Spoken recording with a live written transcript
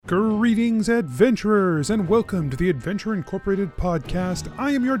Greetings, adventurers, and welcome to the Adventure Incorporated podcast.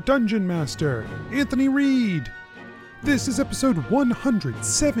 I am your Dungeon Master, Anthony Reed. This is episode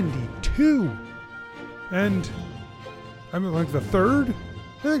 172. And I'm like the third?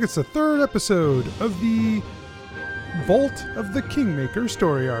 I think it's the third episode of the Vault of the Kingmaker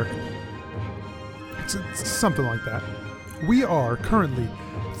story arc. It's something like that. We are currently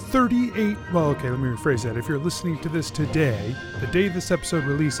 38, well, okay, let me rephrase that. If you're listening to this today, the day this episode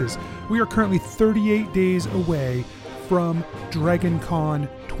releases, we are currently 38 days away from DragonCon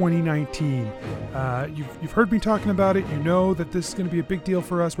 2019. You've heard me talking about it. You know that this is going to be a big deal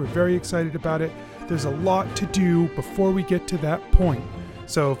for us. We're very excited about it. There's a lot to do before we get to that point.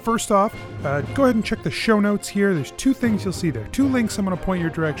 So first off, go ahead and check the show notes here. There's two things you'll see there. Two links I'm going to point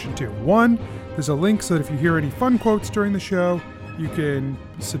your direction to. One, there's a link so that if you hear any fun quotes during the show, you can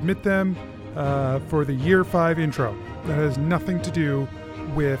submit them for the Year 5 intro. That has nothing to do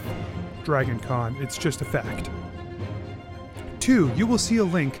with DragonCon. It's just a fact. Two, you will see a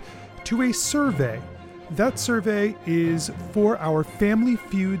link to a survey. That survey is for our Family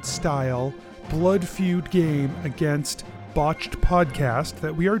Feud style Blood Feud game against Botched Podcast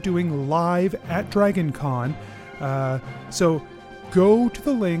that we are doing live at DragonCon. So go to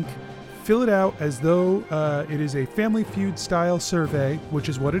the link, fill it out as though it is a Family Feud style survey, which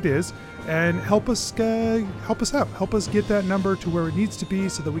is what it is, and help us out. Help us get that number to where it needs to be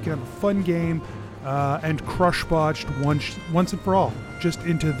so that we can have a fun game and crush Botched once and for all, just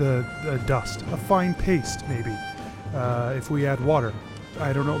into the dust. A fine paste, maybe, if we add water.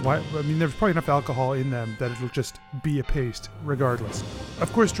 I don't know why. I mean, there's probably enough alcohol in them that it'll just be a paste, regardless.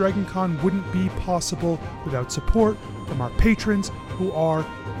 Of course, DragonCon wouldn't be possible without support from our patrons, who are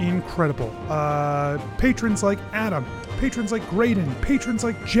incredible. Patrons like Adam, patrons like Graydon, patrons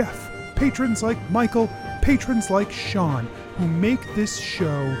like Jeff, patrons like Michael, patrons like Sean, who make this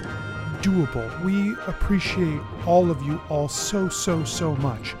show doable. We appreciate all of you all so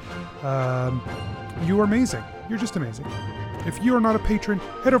much. You are amazing. You're just amazing. If you are not a patron,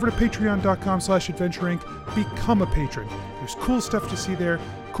 head over to patreon.com/adventureinc. Become a patron. There's cool stuff to see there.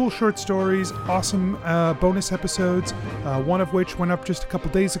 Cool short stories, awesome bonus episodes, one of which went up just a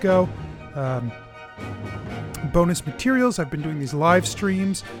couple days ago. Bonus materials. I've been doing these live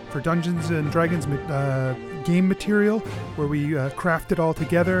streams for Dungeons & Dragons game material where we craft it all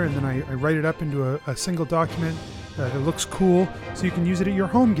together and then I write it up into a single document that looks cool so you can use it at your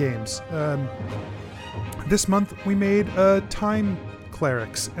home games. This month we made time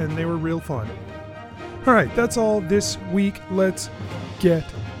clerics, and they were real fun. All right, that's all this week. Let's get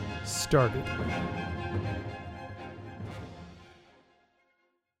started.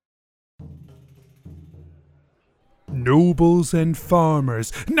 Nobles and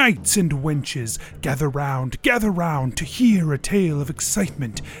farmers, knights and wenches, gather round to hear a tale of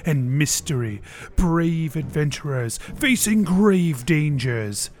excitement and mystery. Brave adventurers facing grave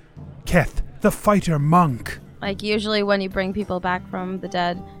dangers. Keth, the fighter monk. Like, usually when you bring people back from the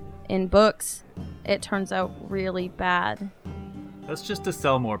dead in books, it turns out really bad. That's just to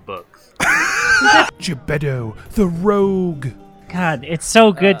sell more books. Gebedo, the rogue. God, it's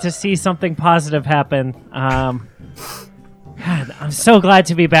so good to see something positive happen. God, I'm so glad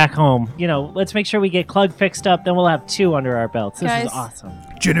to be back home. You know, let's make sure we get Clug fixed up, then we'll have 2 under our belts. This is awesome.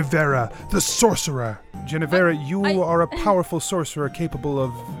 Genevera, the sorcerer. Genevera, you are a powerful sorcerer capable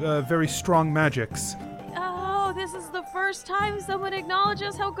of very strong magics. Oh, this is the first time someone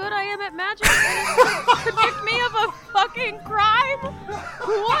acknowledges how good I am at magic and is going to convict me of a fucking crime?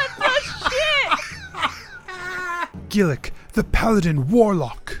 What the shit? Gillick, the paladin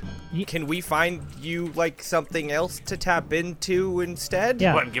warlock. Can we find you, like, something else to tap into instead?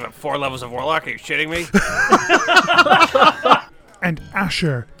 Yeah. What, give up 4 levels of warlock? Are you shitting me? And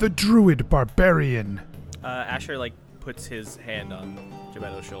Asher, the druid barbarian. Asher, puts his hand on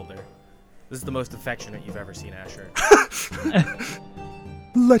Gebetto's shoulder. This is the most affectionate you've ever seen Asher.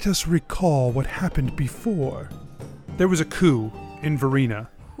 Let us recall what happened before. There was a coup in Verena.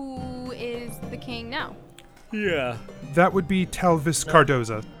 Who is the king now? Yeah. That would be Talvis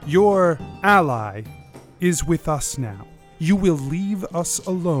Cardoza. Your ally is with us now. You will leave us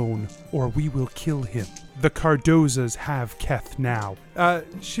alone, or we will kill him. The Cardozas have Keth now.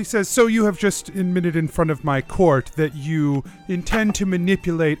 She says, so you have just admitted in front of my court that you intend to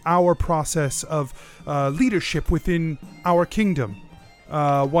manipulate our process of leadership within our kingdom.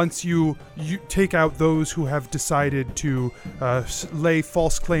 Once you take out those who have decided to lay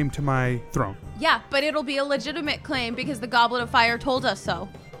false claim to my throne. Yeah, but it'll be a legitimate claim because the Goblet of Fire told us so.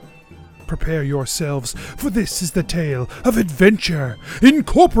 Prepare yourselves, for this is the tale of Adventure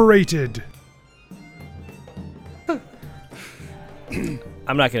Incorporated.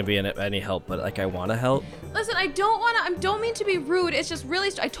 I'm not gonna be any help, but like I want to help. Listen, I don't mean to be rude. It's just really,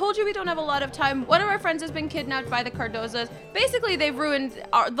 I told you we don't have a lot of time. One of our friends has been kidnapped by the Cardozas. Basically, they've ruined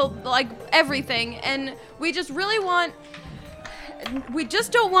everything, and we just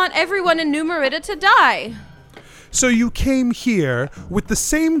don't want everyone in New Merida to die. So you came here with the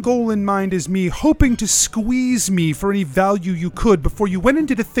same goal in mind as me, hoping to squeeze me for any value you could before you went and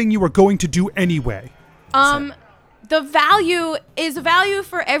did a thing you were going to do anyway. The value is value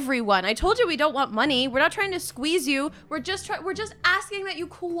for everyone. I told you we don't want money. We're not trying to squeeze you. We're just asking that you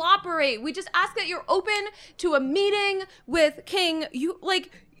cooperate. We just ask that you're open to a meeting with King. You're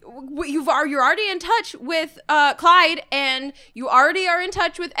already in touch with Clyde, and you already are in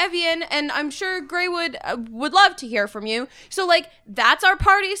touch with Evian, and I'm sure Greywood would love to hear from you. So that's our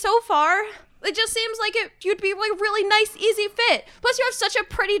party so far. It just seems like you'd be really nice, easy fit. Plus, you have such a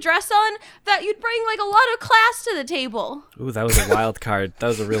pretty dress on that you'd bring a lot of class to the table. Ooh, that was a wild card. That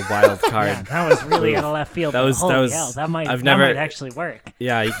was a real wild card. Yeah, that was really out of left field. That might actually work.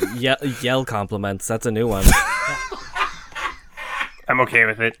 Yeah, yell compliments. That's a new one. I'm okay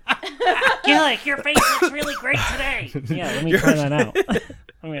with it. Gillick, your face looks really great today. Yeah, let me try that out.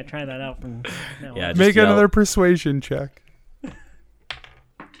 I'm going to try that out from now on. Make another persuasion check.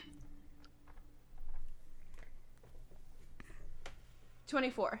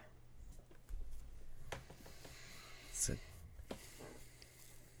 24.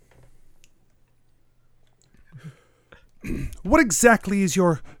 What exactly is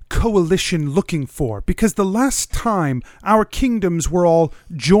your coalition looking for? Because the last time our kingdoms were all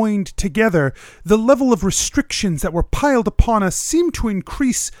joined together, the level of restrictions that were piled upon us seemed to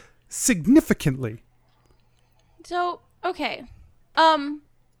increase significantly. So, okay.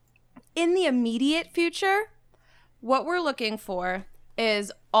 In the immediate future, what we're looking for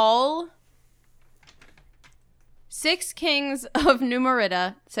is all 6 kings of New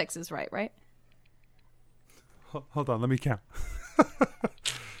Merida. 6 is right? Hold on, let me count.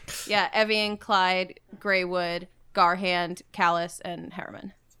 Yeah, Evian, Clyde, Greywood, Garhand, Callus, and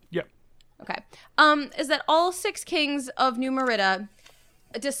Harriman. Yep. Okay. Is that all 6 kings of New Merida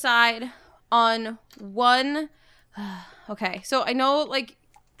decide on one... Okay, so I know,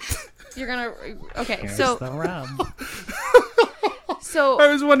 you're gonna... Okay, Here's so... the rub. So I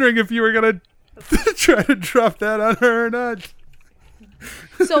was wondering if you were going to try to drop that on her or not.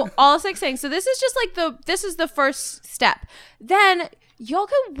 So all 6 things. So this is just this is the first step. Then y'all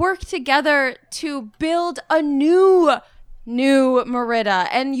can work together to build a new Merida,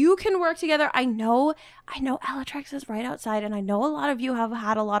 and you can work together. I know Elytrix is right outside, and I know a lot of you have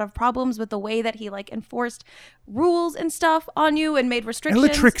had a lot of problems with the way that he enforced rules and stuff on you and made restrictions.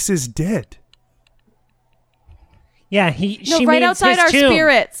 Elytrix is dead. Yeah, right outside our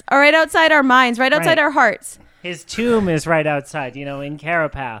spirits, or right outside our minds, right outside our hearts. His tomb is right outside, in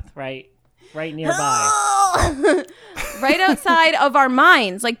Carapath, right nearby. Right outside of our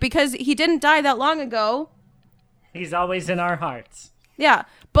minds, because he didn't die that long ago. He's always in our hearts. Yeah,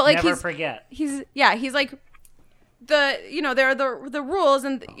 but never forget. He's the there are the rules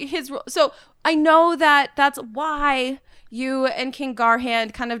and his rules. So I know that's why you and King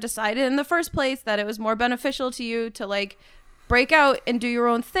Garhand kind of decided in the first place that it was more beneficial to you to break out and do your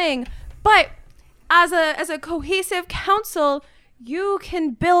own thing. But as a cohesive council, you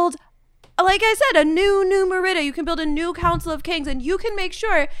can build, like I said, a new Merida. You can build a new council of kings, and you can make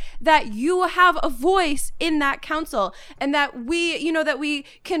sure that you have a voice in that council, and that we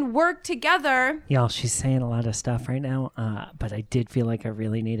can work together. Y'all, she's saying a lot of stuff right now, but I did feel like I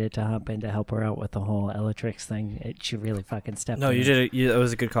really needed to hop in to help her out with the whole Elytrix thing. She really fucking stepped in. No, you did it. That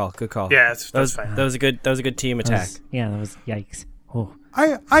was a good call. Good call. Yeah, that's fine. That was a good team attack. That was yikes. Oh.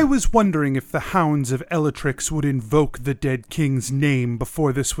 I was wondering if the hounds of Elytrix would invoke the dead king's name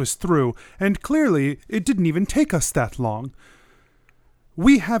before this was through, and clearly it didn't even take us that long.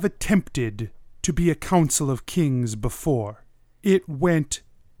 We have attempted to be a council of kings before. It went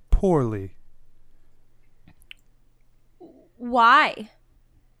poorly. Why?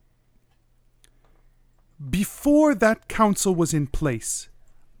 Before that council was in place,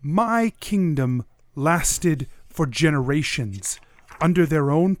 my kingdom lasted for generations, under their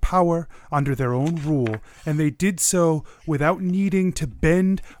own power, under their own rule, and they did so without needing to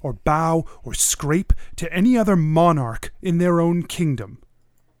bend or bow or scrape to any other monarch in their own kingdom.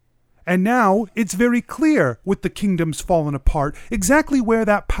 And now it's very clear, with the kingdoms fallen apart, exactly where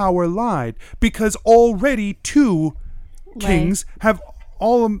that power lied, because already 2 kings have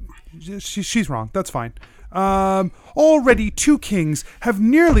all... She's wrong, that's fine. Already 2 kings have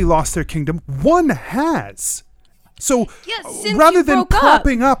nearly lost their kingdom. One has. So since rather you than broke up.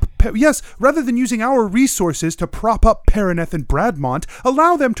 propping up, rather than using our resources to prop up Paraneth and Bradmont,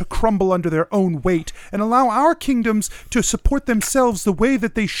 allow them to crumble under their own weight and allow our kingdoms to support themselves the way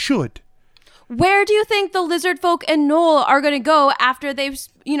that they should. Where do you think the lizard folk and Knoll are going to go after they've,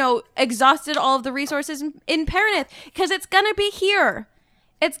 exhausted all of the resources in Paraneth? Because it's going to be here.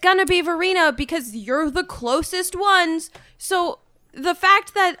 It's going to be Verena because you're the closest ones. So the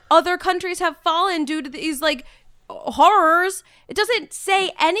fact that other countries have fallen due to these, horrors, it doesn't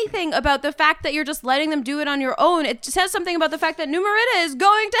say anything about the fact that you're just letting them do it on your own. It says something about the fact that New Merida is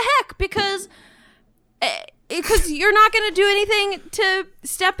going to heck because you're not going to do anything to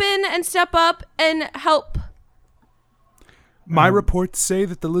step in and step up and help. My reports say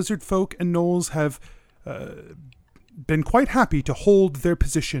that the lizard folk and gnolls have been quite happy to hold their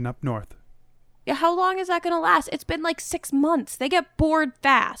position up north. Yeah, how long is that going to last? It's been 6 months. They get bored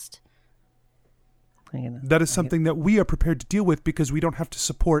fast. That is something that we are prepared to deal with because we don't have to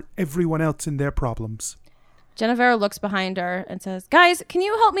support everyone else in their problems. Genevera looks behind her and says, "Guys, can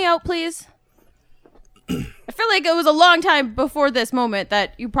you help me out, please? I feel like it was a long time before this moment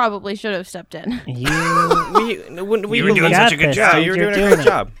that you probably should have stepped in." You were doing got such a good this, job. dude. You were You're doing a doing great it.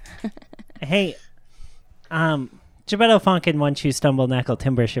 job. Hey, Gebetto Funkin Once You Stumble Knuckle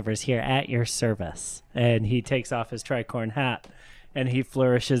Timber Shivers here at your service. And he takes off his tricorn hat and he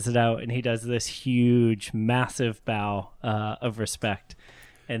flourishes it out and he does this huge, massive bow of respect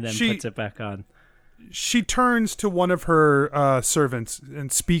and then puts it back on. She turns to one of her servants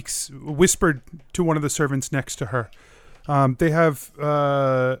and whispered to one of the servants next to her. They have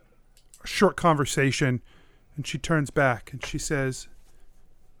a short conversation, and she turns back and she says,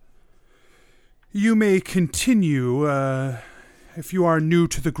 "You may continue. If you are new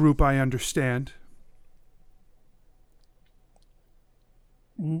to the group, I understand."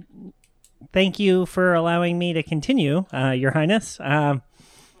 Thank you for allowing me to continue, Your Highness. And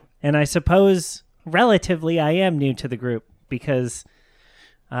I suppose, relatively, I am new to the group because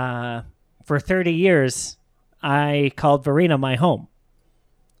for 30 years, I called Verena my home.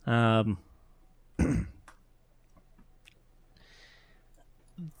 The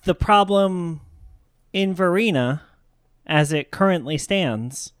problem in Verena, as it currently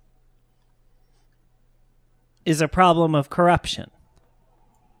stands, is a problem of corruption.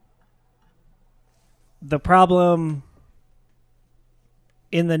 The problem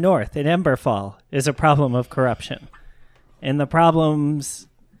in the north, in Emberfall, is a problem of corruption. And the problems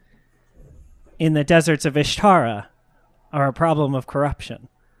in the deserts of Ishtara are a problem of corruption.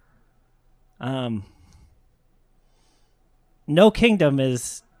 No kingdom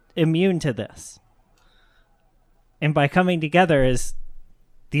is immune to this. And by coming together is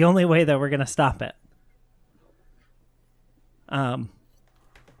the only way that we're going to stop it.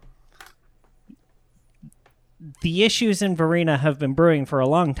 The issues in Verena have been brewing for a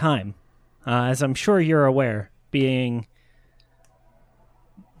long time, as I'm sure you're aware, being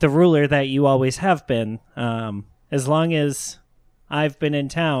the ruler that you always have been. As long as I've been in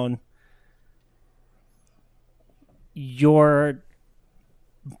town, your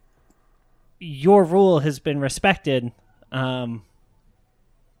rule has been respected by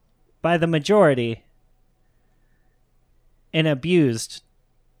the majority and abused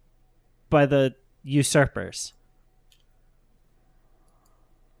by the usurpers.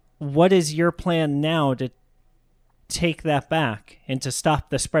 What is your plan now to take that back and to stop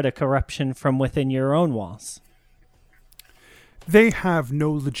the spread of corruption from within your own walls? They have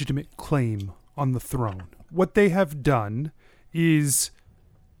no legitimate claim on the throne. What they have done is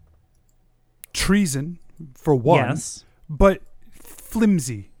treason, for one, Yes. but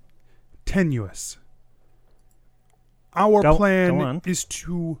flimsy, tenuous. Our Go plan on. is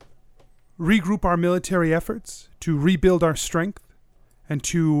to regroup our military efforts, to rebuild our strength, and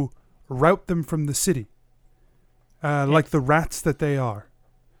to rout them from the city, like the rats that they are.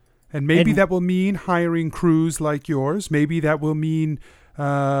 And maybe that will mean hiring crews like yours. Maybe that will mean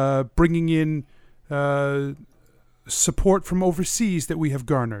bringing in support from overseas that we have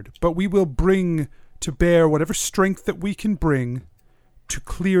garnered. But we will bring to bear whatever strength that we can bring to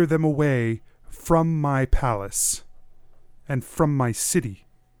clear them away from my palace and from my city.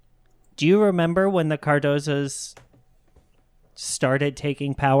 Do you remember when the Cardozas started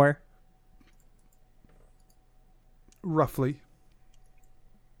taking power? Roughly.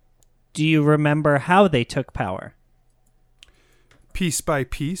 Do you remember how they took power? Piece by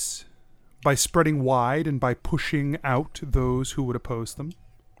piece, by spreading wide and by pushing out those who would oppose them.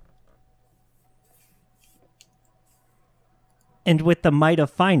 And with the might of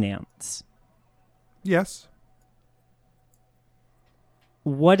finance? Yes.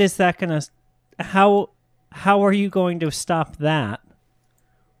 What is that going to... How how are you going to stop that?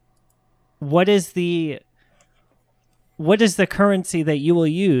 What is the currency that you will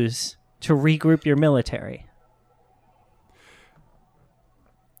use to regroup your military?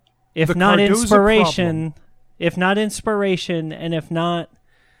 If not inspiration, and if not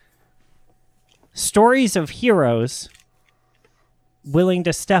stories of heroes willing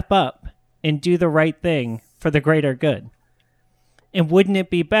to step up and do the right thing for the greater good. And wouldn't it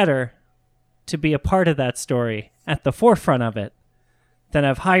be better to be a part of that story at the forefront of it than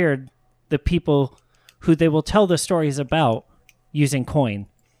have hired the people who they will tell the stories about using coin?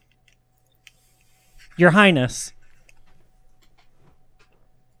 Your Highness,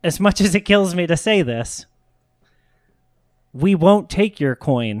 as much as it kills me to say this, we won't take your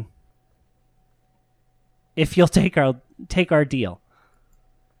coin if you'll take our deal.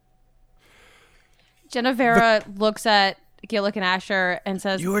 Genevera looks at Gillick and Asher and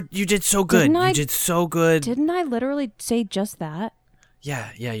says, You did so good. You did so good. Didn't I literally say just that?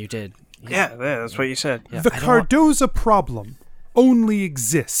 Yeah, you did. Yeah, that's what you said. Yeah, The Cardoza problem only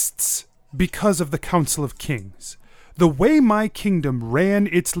exists because of the Council of Kings. The way my kingdom ran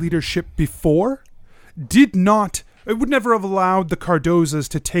its leadership before it would never have allowed the Cardozas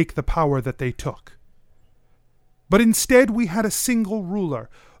to take the power that they took. But instead we had a single ruler.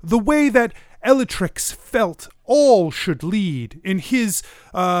 The way that Elatrix felt all should lead in his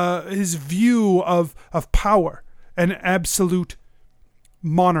view of power and absolute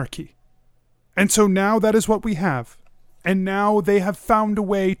monarchy. And so now that is what we have. And now they have found a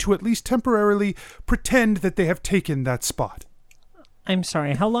way to at least temporarily pretend that they have taken that spot. I'm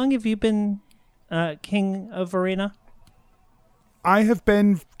sorry, how long have you been King of Verena? I have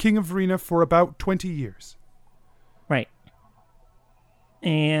been King of Verena for about 20 years. Right.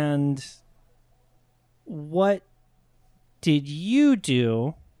 And what did you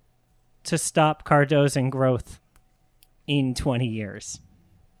do to stop Cardozan growth in 20 years?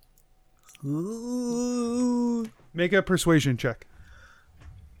 Make a persuasion check.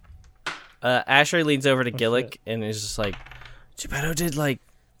 Asher leans over to Gillick and is just like, Geppetto did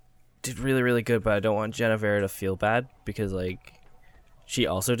really, really good, but I don't want Genevera to feel bad because she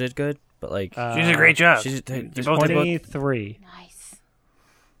also did good, but she did a great job. She did 23. Nice.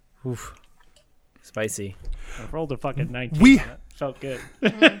 Oof. Spicy. I rolled a fucking 19. That felt good.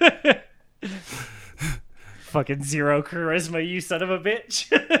 Fucking 0 charisma, you son of a bitch.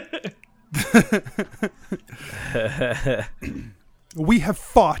 We have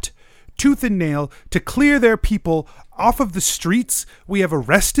fought tooth and nail to clear their people off of the streets. We have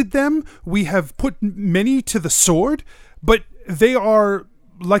arrested them. We have put many to the sword, but they are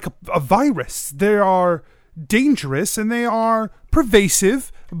like a virus. They are dangerous and they are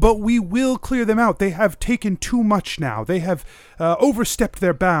pervasive, but we will clear them out. They have taken too much now. They have overstepped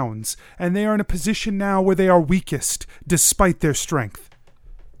their bounds, and they are in a position now where they are weakest despite their strength.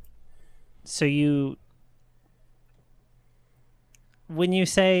 So when you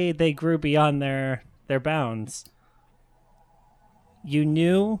say they grew beyond their bounds, you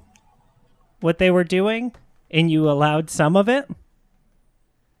knew what they were doing and you allowed some of it?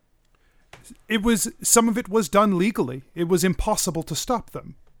 Some of it was done legally. It was impossible to stop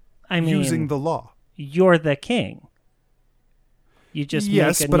them. Using the law. You're the king. You just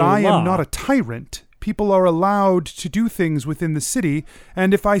yes, make a but new I law. am not a tyrant. People are allowed to do things within the city,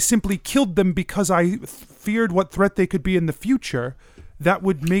 and if I simply killed them because I feared what threat they could be in the future, that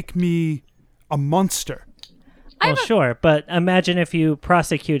would make me a monster. Well, sure, but imagine if you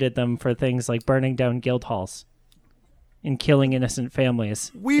prosecuted them for things like burning down guild halls and killing innocent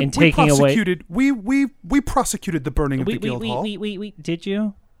families and taking away. We prosecuted the burning of the guild hall. Did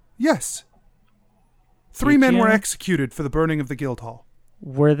you? Yes. 3 men were executed for the burning of the guild hall.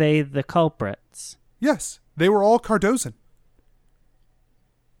 Were they the culprits? Yes, they were all Cardozan.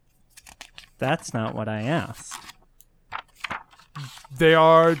 That's not what I asked. They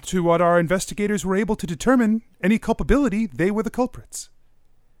are, to what our investigators were able to determine, any culpability, they were the culprits.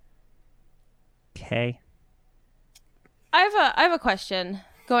 Okay. I have a question.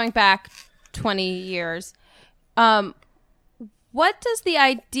 Going back 20 years, what does the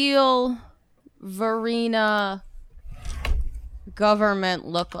ideal Verena government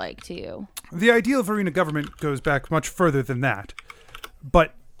look like to you? The ideal Verena government goes back much further than that,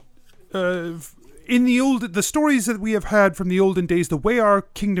 but in the stories that we have had from the olden days, the way our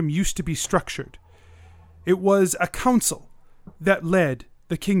kingdom used to be structured, it was a council that led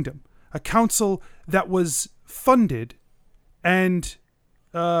the kingdom, a council that was funded, and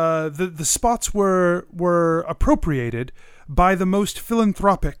the spots were appropriated by the most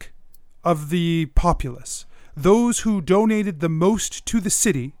philanthropic of the populace. Those who donated the most to the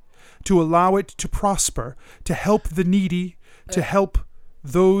city to allow it to prosper, to help the needy, to help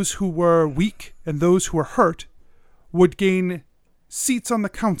those who were weak and those who were hurt, would gain seats on the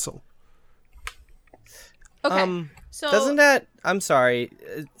council. Okay. So Doesn't that... I'm sorry.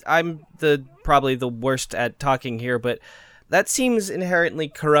 I'm probably the worst at talking here, but that seems inherently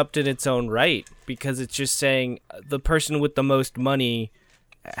corrupt in its own right, because it's just saying the person with the most money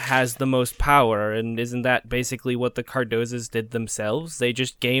has the most power, and isn't that basically what the Cardozas did themselves? They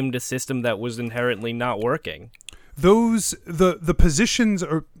just gamed a system that was inherently not working. The positions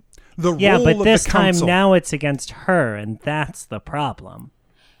are the Yeah, role but of this the time council. now it's against her, and that's the problem.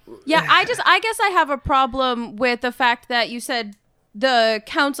 yeah, I guess I have a problem with the fact that you said the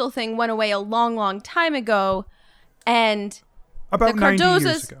council thing went away a long, long time ago, and about the 90 years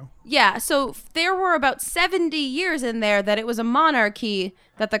Cardozas. ago. Yeah, so there were about 70 years in there that it was a monarchy,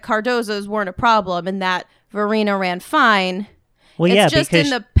 that the Cardozas weren't a problem, and that Verena ran fine. Well, It's yeah, just because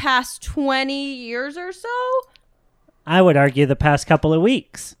in the past 20 years or so. I would argue the past couple of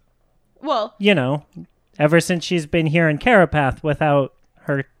weeks. Well, You know, ever since she's been here in Carapath without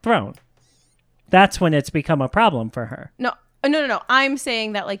her throne. That's when it's become a problem for her. no. I'm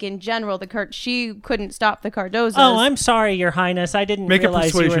saying that, like, in general, she couldn't stop the Cardozas. Oh, I'm sorry, Your Highness. I didn't Make a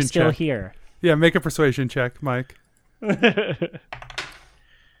realize you were persuasion still check. here. Yeah, make a persuasion check, Mike. Oh,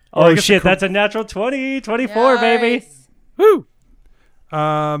 I guess shit, the that's a natural 20. 24, baby. Nice. Woo!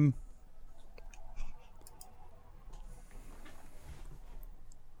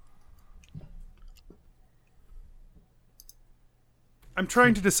 I'm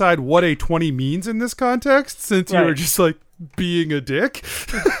trying to decide what a 20 means in this context, since you were Right. just like being a dick.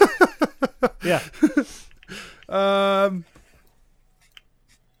 Yeah.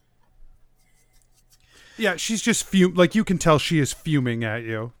 Yeah, she's just like, you can tell she is fuming at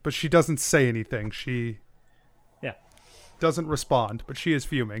you, but she doesn't say anything. She Yeah. doesn't respond, but she is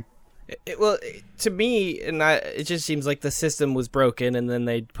fuming. To me, it just seems like the system was broken, and then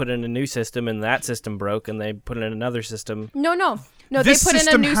they put in a new system, and that system broke, and they put in another system. No, This they put in a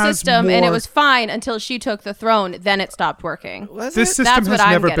system new has system, and it more- was fine until she took the throne. Then it stopped working. Was This it? system That's has what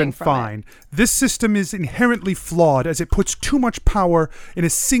I'm never getting been from fine. This system is inherently flawed, as it puts too much power in a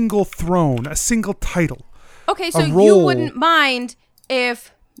single throne, a single title. Okay, so you role. wouldn't mind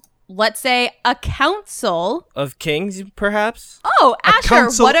if, let's say, a council. Of kings, perhaps? Oh, Asher,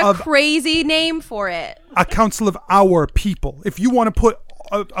 council what a of- crazy name for it. A council of our people. If you want to put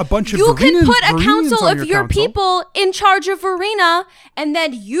a bunch of You can Verenans- put a Verenans council on of your council, people in charge of Verena, and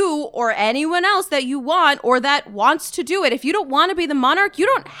then you or anyone else that you want or that wants to do it. If you don't want to be the monarch, you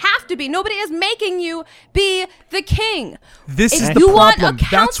don't have to be. Nobody is making you be the king. This If is the you want problem. a That's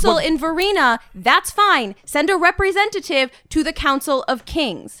council what- in Verena, that's fine. Send a representative to the Council of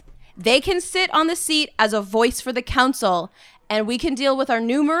Kings. They can sit on the seat as a voice for the council, and we can deal with our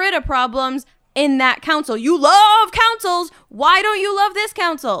new Merida problems in that council. You love councils. Why don't you love this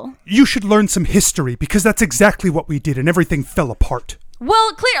council? You should learn some history, because that's exactly what we did, and everything fell apart.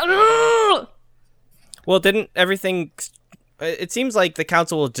 Well, clear. Well, didn't everything... It seems like the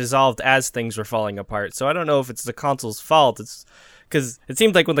council was dissolved as things were falling apart, so I don't know if it's the council's fault. It's because it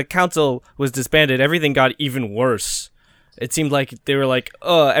seemed like when the council was disbanded, everything got even worse. It seemed like they were like,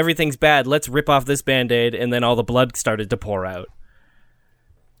 oh, everything's bad, let's rip off this Band-Aid, and then all the blood started to pour out.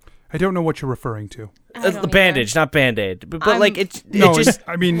 I don't know what you're referring to. The bandage, not Band-Aid. But like, it No, just...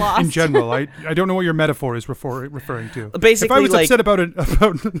 I mean, in lost. general, I don't know what your metaphor is referring to. Basically, if I was like- upset about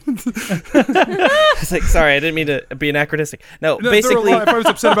It's like, sorry, I didn't mean to be anachronistic. No, No, basically... if I was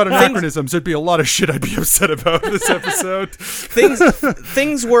upset about anachronisms, there'd be a lot of shit I'd be upset about this episode.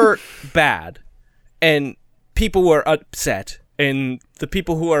 things were bad, and people were upset, and the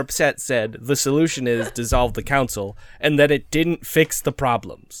people who are upset said the solution is dissolve the council, and that it didn't fix the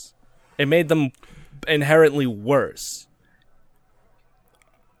problems. It made them inherently worse.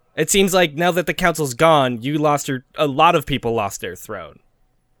 It seems like now that the council's gone, a lot of people lost their throne.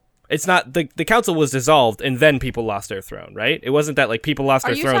 It's not the council was dissolved and then people lost their throne, right? It wasn't that like people lost Are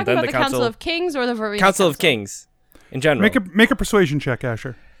their you throne talking then about the the Council of Kings or the Verena Council of Kings in general. Make a persuasion check,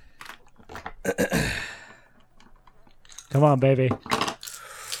 Asher. Come on, baby.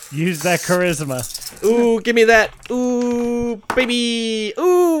 Use that charisma. Ooh, give me that. Ooh, baby.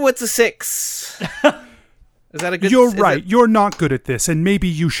 Ooh, what's a 6? Is that a good? You're is right. it- You're not good at this, and maybe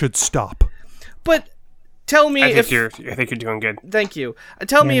you should stop. But tell me I if. think you're doing good. Thank you.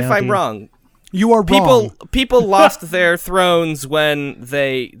 Tell me Yeah, if no, I'm dude. wrong. You are wrong. People lost their thrones when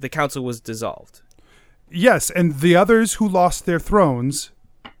the council was dissolved. Yes, and the others who lost their thrones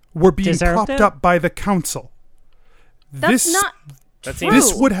were being Deserved propped it? up by the council. That's not That true. seems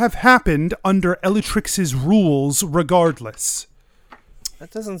This would have happened under Elatrix's rules regardless. That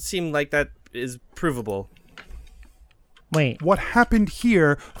doesn't seem like that is provable. Wait. What happened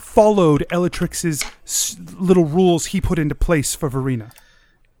here followed Elatrix's little rules he put into place for Verena.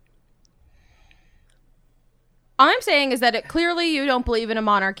 All I'm saying is that clearly you don't believe in a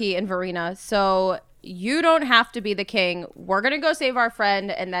monarchy in Verena, so you don't have to be the king. We're going to go save our friend,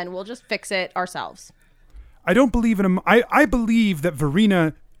 and then we'll just fix it ourselves. I don't believe in him. I believe that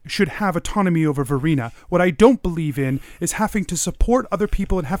Verena should have autonomy over Verena. What I don't believe in is having to support other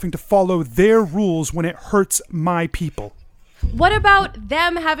people and having to follow their rules when it hurts my people. What about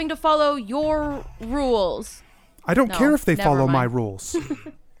them having to follow your rules? I don't care if they never follow mind. my rules.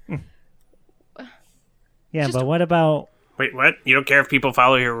 Yeah, but what about... Wait, what? You don't care if people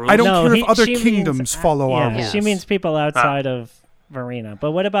follow your rules? I don't care if other she kingdoms means- follow our Yeah, rules. she means people outside of Verena.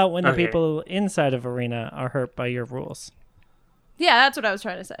 But what about when the Okay. people inside of Verena are hurt by your rules? Yeah, that's what I was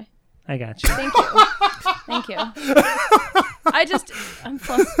trying to say. I got you. Thank you. Thank you. I'm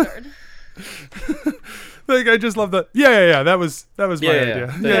flustered. Like, I just love that. Yeah. That was my Yeah,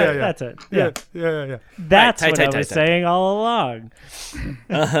 idea. yeah. Yeah. That's it. Yeah. That's Right, what tight, I was tight. saying all along.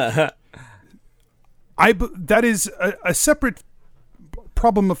 That is a separate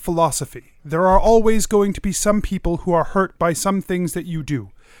problem of philosophy. There are always going to be some people who are hurt by some things that you do.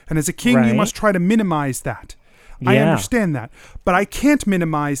 And as a king, you Right. must try to minimize that. I Yeah. understand that. But I can't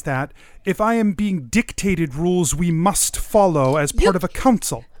minimize that if I am being dictated rules we must follow as part of a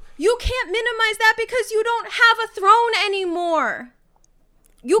council. You can't minimize that because you don't have a throne anymore.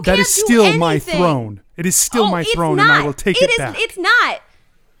 You That can't is do still my anything. throne. It is still my it's throne, not. and I will take it back. It's not.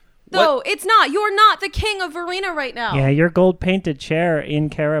 Though it's not. You're not the king of Verena right now. Yeah, your gold-painted chair in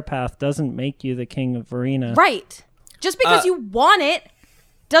Carapath doesn't make you the king of Verena. Right. Just because you want it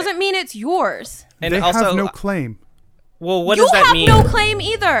doesn't mean it's yours. And They also, have no claim. well, what you does that have mean? no claim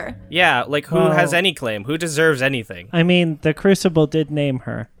either. Yeah, like who Well- has any claim? Who deserves anything? I mean, the Crucible did name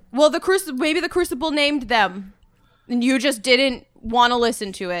her. Well, maybe the Crucible named them, and you just didn't want to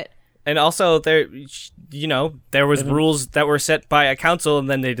listen to it. And also, there was rules that were set by a council, and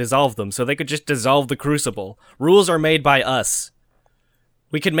then they dissolved them, so they could just dissolve the Crucible. Rules are made by us.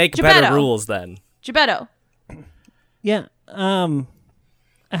 We could make better Geppetto. rules then. Geppetto. Yeah.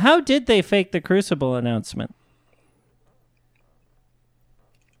 How did they fake the Crucible announcement?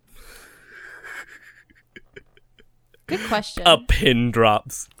 Good question. A pin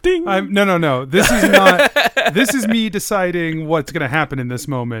drops. Ding. No. This is not. This is me deciding what's going to happen in this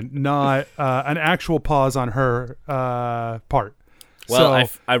moment, not an actual pause on her part. Well,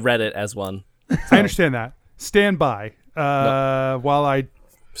 so, I read it as one. I understand that. Stand by while I.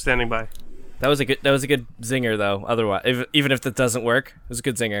 Standing by. That was a good zinger though. Otherwise, even if that doesn't work, it was a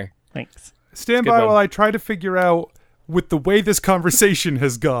good zinger. Thanks. Stand Good by one. while I try to figure out, with the way this conversation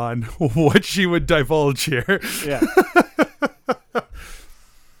has gone, what she would divulge here. Yeah.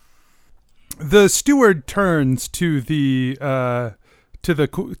 The steward turns to the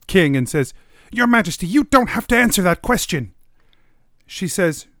king and says, "Your Majesty, you don't have to answer that question." She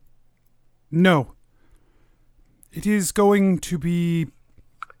says, "No. It is going to be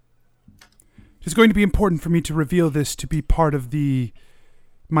important for me to reveal this to be part of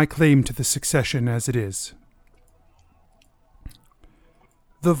my claim to the succession as it is.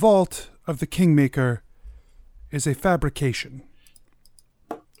 The vault of the Kingmaker is a fabrication.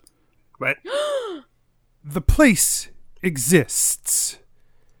 What? The place exists.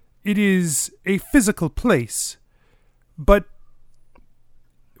 It is a physical place, but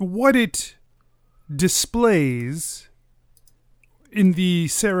what it displays in the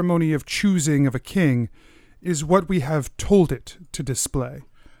ceremony of choosing of a king is what we have told it to display.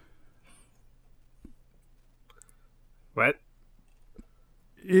 What?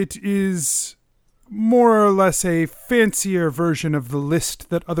 It is more or less a fancier version of the list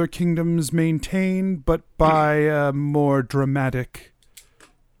that other kingdoms maintain, but by a more dramatic.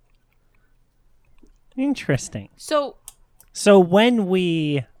 Interesting. So So when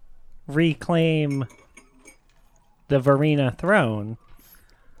we reclaim the Verena throne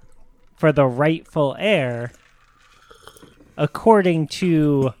for the rightful heir, according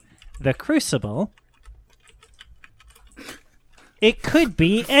to the Crucible, it could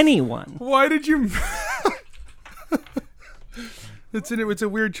be anyone. Why did you... It's a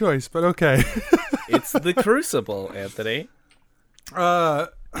weird choice, but okay. It's the Crucible, Anthony.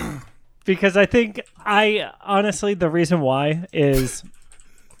 Because honestly, the reason why is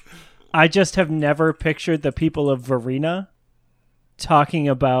I just have never pictured the people of Verena talking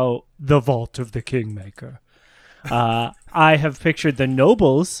about the Vault of the Kingmaker. I have pictured the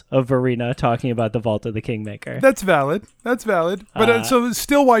nobles of Verena talking about the Vault of the Kingmaker. That's valid. But so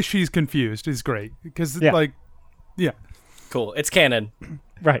still why she's confused is great. Because, Yeah. yeah. Cool. It's canon.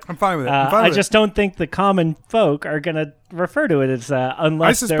 Right. I'm fine with it. I just don't think the common folk are going to refer to it as I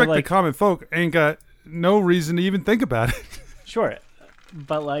unless they're suspect the like... common folk ain't got no reason to even think about it. Sure.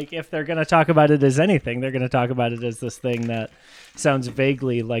 But like if they're going to talk about it as anything, they're going to talk about it as this thing that sounds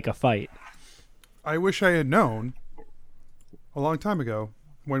vaguely like a fight. I wish I had known a long time ago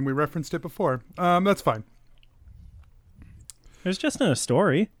when we referenced it before. That's fine. It was just in a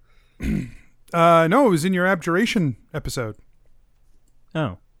story. No, it was in your abjuration episode.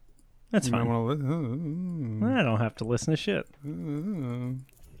 Oh. That's You might fine. want to I don't have to listen to shit.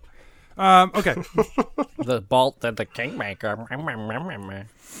 okay. The bolt and the kingmaker.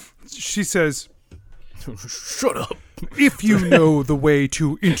 She says, Shut up. if you know the way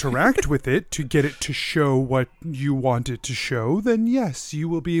to interact with it to get it to show what you want it to show, then yes, you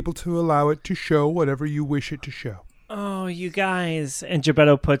will be able to allow it to show whatever you wish it to show. Oh, you guys. And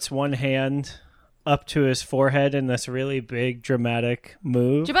Gebetto puts one hand up to his forehead in this really big, dramatic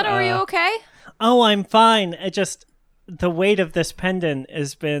move. Gebetto, are you okay? Oh, I'm fine. It just... The weight of this pendant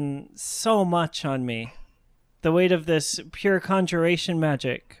has been so much on me. The weight of this pure conjuration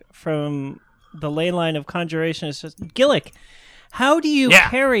magic from the ley line of conjuration is just... Gillick, how do you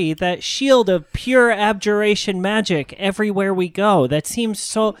carry that shield of pure abjuration magic everywhere we go? That seems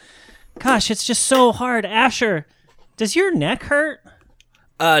so... Gosh, it's just so hard. Asher, does your neck hurt?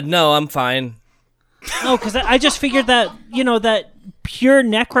 No, I'm fine. Oh, because I just figured that, that pure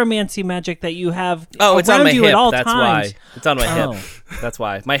necromancy magic that you have It's on around my you hip. at all That's times. why. It's on my Oh. hip. That's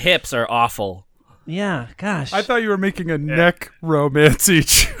why. My hips are awful. Yeah, gosh. I thought you were making a neck romance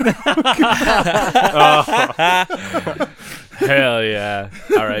each. Hell yeah.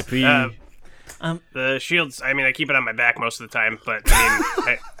 R.I.P. The shields, I mean, I keep it on my back most of the time, but I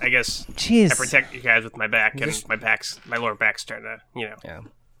mean, I guess Jeez. I protect you guys with my back, and my lower back's starting to, Yeah.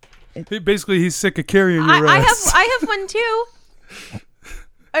 Basically, he's sick of carrying your I ass. have one too.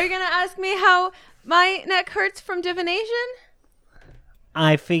 Are you gonna ask me how my neck hurts from divination?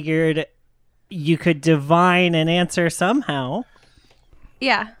 I figured you could divine an answer somehow.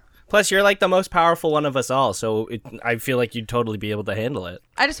 Yeah. Plus, you're like the most powerful one of us all, so I feel like you'd totally be able to handle it.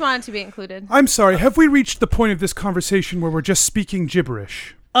 I just wanted to be included. I'm sorry, have we reached the point of this conversation where we're just speaking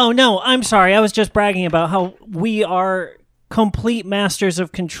gibberish? Oh, no, I'm sorry. I was just bragging about how we are complete masters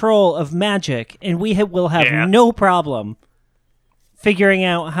of control of magic, and we will have no problem figuring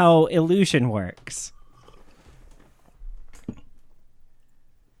out how illusion works.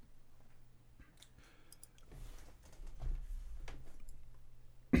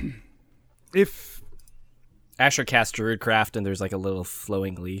 If Asher casts Druidcraft, and there's like a little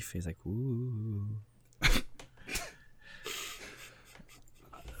flowing leaf. He's like, ooh.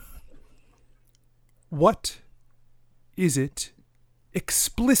 what is it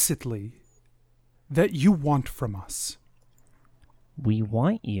explicitly that you want from us? We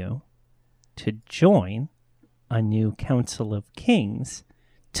want you to join a new Council of Kings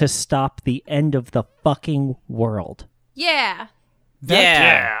to stop the end of the fucking world. Yeah.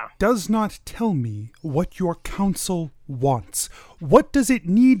 That does not tell me what your council wants. What does it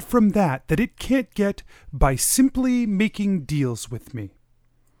need from that it can't get by simply making deals with me?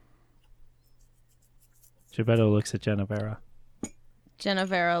 Gebetto looks at Genevera.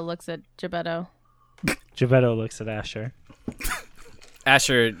 Genevera looks at Gebetto. Gebetto looks at Asher.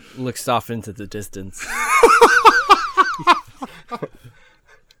 Asher looks off into the distance.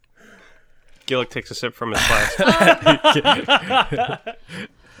 Gillick takes a sip from his flask.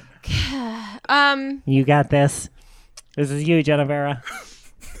 You got this. This is you, Genevera.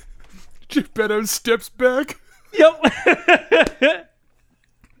 Gebetto steps back. Yep.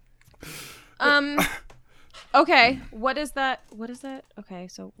 Okay, what is that? Okay,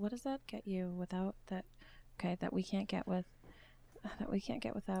 so what does that get you without that? Okay, that we can't get with. That we can't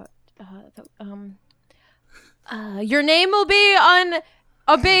get without. Your name will be on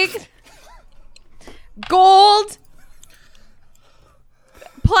a big gold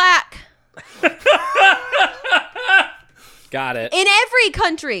plaque Got it. in every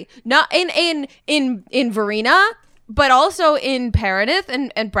country, not in Verena, but also in Paradith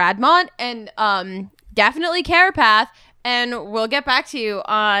and Bradmont and definitely Carapath. And we'll get back to you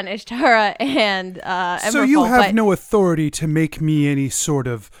on Ishtara and Emberfall. So you have no authority to make me any sort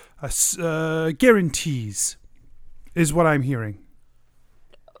of guarantees, is what I'm hearing.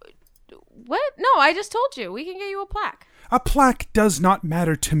 What? No, I just told you. We can get you a plaque. A plaque does not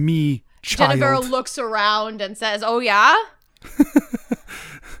matter to me, child. Jennifer looks around and says, "Oh yeah?"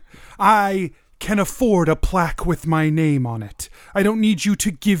 I can afford a plaque with my name on it. I don't need you to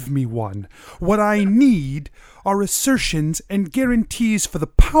give me one. What I need are assertions and guarantees for the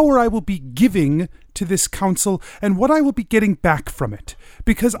power I will be giving to this council and what I will be getting back from it,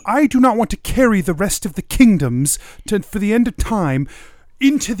 because I do not want to carry the rest of the kingdoms for the end of time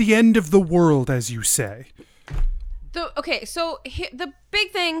into the end of the world, as you say. The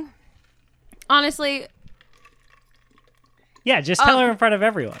big thing, honestly... Yeah, just tell her in front of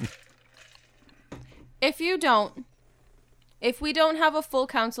everyone. If we don't have a full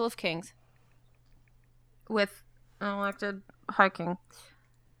council of kings with an elected high king,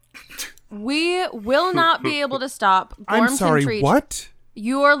 we will not be able to stop Gorm I'm sorry, Tintreach. what?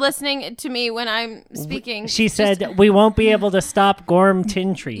 You're listening to me when I'm speaking. She said we won't be able to stop Gorm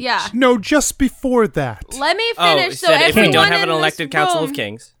Tintreach. Yeah. No, just before that. Let me finish so if everyone we don't have in an elected this council room, of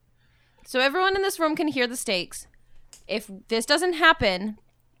kings. So everyone in this room can hear the stakes. If this doesn't happen,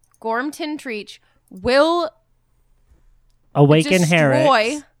 Gorm Tintreach will Awaken destroy...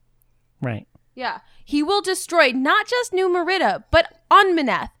 Herix. Right. Yeah. He will destroy not just New Merida, but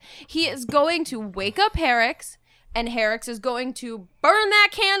Unmaneth. He is going to wake up Herix, and Herix is going to burn that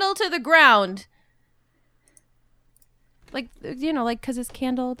candle to the ground. Like, because the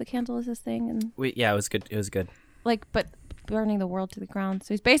candle is his thing. And It was good. It was good. but burning the world to the ground.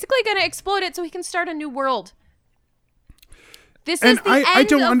 So he's basically going to explode it so he can start a new world. This is the end I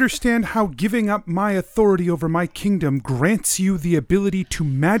don't understand how giving up my authority over my kingdom grants you the ability to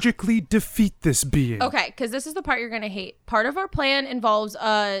magically defeat this being. Okay, because this is the part you're going to hate. Part of our plan involves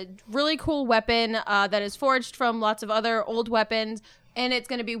a really cool weapon that is forged from lots of other old weapons, and it's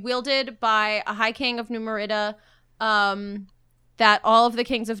going to be wielded by a High King of New Merida that all of the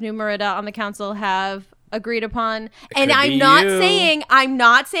kings of New Merida on the council have agreed upon. And I'm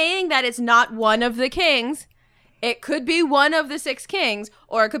not saying that it's not one of the kings. It could be one of the 6 kings,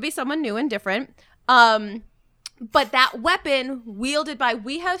 or it could be someone new and different. But that weapon wielded by,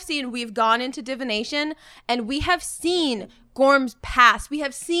 we've gone into divination, and we have seen Gorm's past. We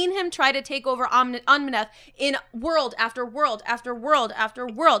have seen him try to take over Unmaneth in world after world after world after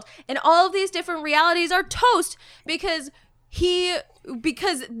world. And all of these different realities are toast because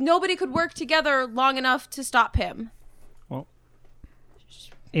nobody could work together long enough to stop him. Well,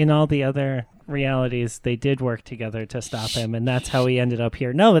 in all the other realities, they did work together to stop him, and that's how he ended up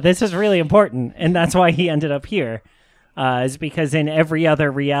here. No, but this is really important, and that's why he ended up here, is because in every other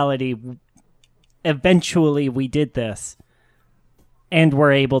reality, eventually we did this, and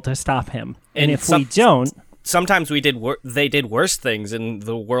we're able to stop him. And if we don't... Sometimes they did worse things, and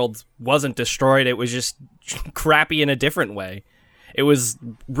the world wasn't destroyed. It was just crappy in a different way. It was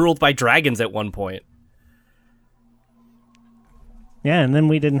ruled by dragons at one point. Yeah, and then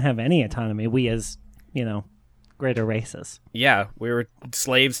we didn't have any autonomy. We as, greater races. Yeah, we were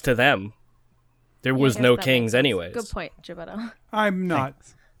slaves to them. There was no kings anyways. Good point, Gebetto. I'm not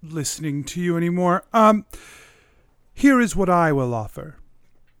listening to you anymore. Here is what I will offer.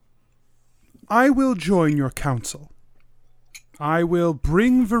 I will join your council. I will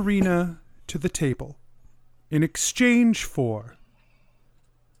bring Verena to the table in exchange for...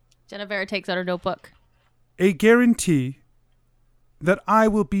 Genevera takes out her notebook. A guarantee that I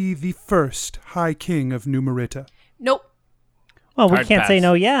will be the first High King of New Merida. Nope. Well, we Hard can't pass. say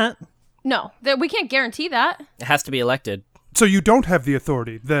no yet. No, we can't guarantee that. It has to be elected. So you don't have the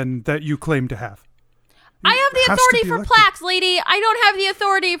authority, then, that you claim to have? I have the has to authority be for elected. plaques, lady. I don't have the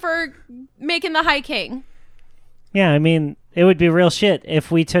authority for making the High King. Yeah, I mean, it would be real shit if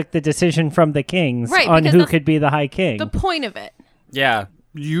we took the decision from the kings Right, on because who that's could be the High King. The point of it. Yeah.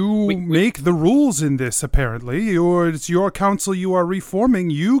 You make the rules in this, apparently. It's your council you are reforming.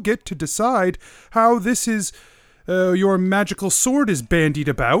 You get to decide how this is... your magical sword is bandied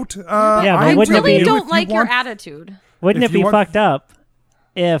about. Yeah, but I wouldn't it really be- don't if you like your want- attitude. Wouldn't if it you be want- fucked up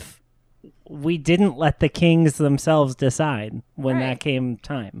if we didn't let the kings themselves decide when Right. that came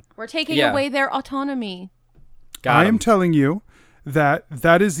time? We're taking Yeah. away their autonomy. I am telling you that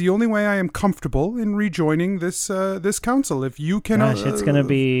is the only way I am comfortable in rejoining this this council. If you can... Gosh, it's going to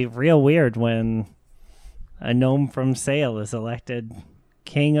be real weird when a gnome from Sale is elected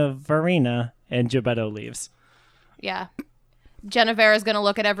king of Verena and Gebetto leaves. Yeah. Genevera's going to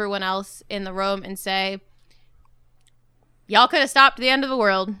look at everyone else in the room and say, y'all could have stopped the end of the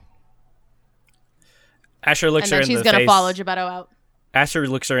world. Asher looks And her then in the she's face. going to follow Gebetto out. Asher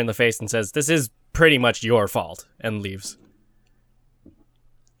looks her in the face and says, "This is pretty much your fault," and leaves.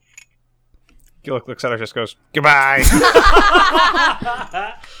 Gillick looks at her, just goes, "Goodbye."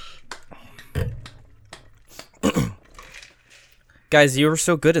 Guys, you were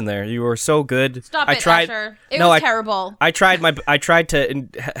so good in there. You were so good. Stop I it, tried, Asher. It No, was I- terrible. I tried to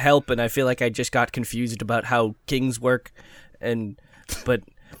help, and I feel like I just got confused about how kings work, but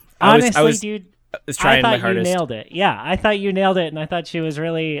Honestly, I was dude, was trying my I thought hardest. you nailed it. Yeah, I thought you nailed it, and I thought she was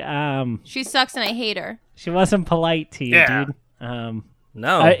really. She sucks and I hate her. She wasn't polite to you, Yeah. dude.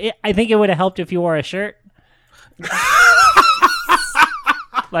 No. I think it would have helped if you wore a shirt.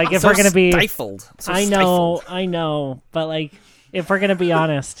 Like if So we're gonna be, stifled. So I stifled. know, but like if we're gonna be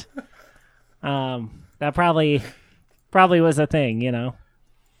honest, that probably was a thing, you know.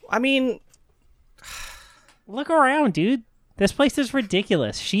 I mean, Look around, dude. This place is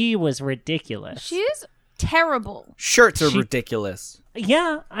ridiculous. She was ridiculous. She's terrible. shirts are She- ridiculous.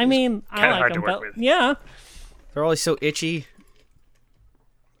 Yeah, I mean, I kinda like hard to them, work but with. yeah, They're always so itchy.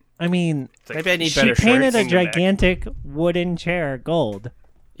 I mean, Maybe I need she better painted shirts. a in the back. gigantic wooden chair gold.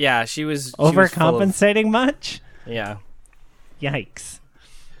 Yeah, she was full of- Overcompensating much? Yeah. Yikes.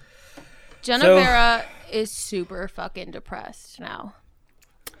 Genevera is super fucking depressed now.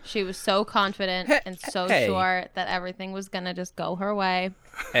 She was so confident and so hey. sure that everything was gonna just go her way.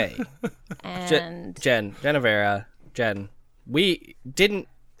 Hey, And Jen, we didn't.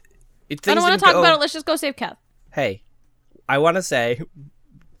 I don't want to talk about it. Let's just go save Kev. Hey, I want to say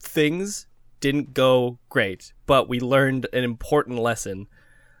things didn't go great, but we learned an important lesson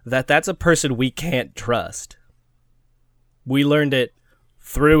that's a person we can't trust. We learned it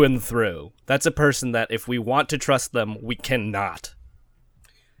through and through. That's a person that if we want to trust them, we cannot.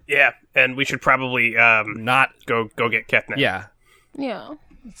 Yeah, and we should probably Not. go get Keth now. Yeah. Yeah.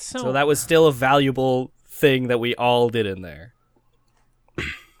 So that was still a valuable thing that we all did in there.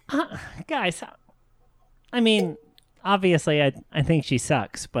 Guys, I mean, obviously, I think she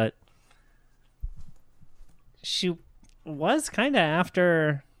sucks, but she was kind of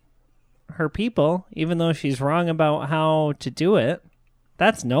after her people, even though she's wrong about how to do it.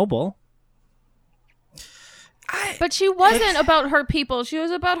 That's noble. But she wasn't about her people. She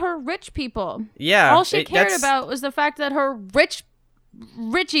was about her rich people. Yeah. All she cared that's- about was the fact that her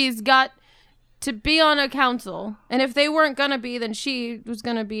richies got to be on a council. And if they weren't going to be, then she was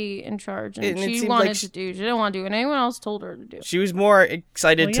going to be in charge. And And it she seemed wanted like to do. She didn't want to do what anyone else told her to do. She was more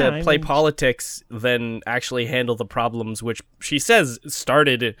excited Well, yeah, to I play mean- politics than actually handle the problems, which she says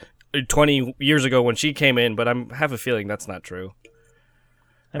started 20 years ago when she came in, but I have a feeling that's not true.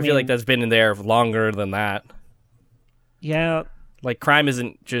 I feel like that's been in there longer than that. Yeah, Like, crime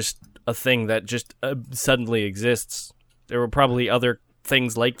isn't just a thing that just suddenly exists. There were probably other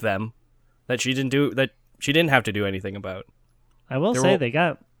things like them that she didn't have to do anything about. I will They're say all-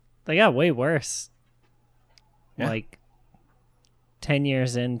 they got way worse. Yeah. Like 10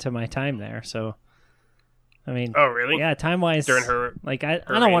 years into my time there, so I mean, Oh, really? yeah, time wise, During her like I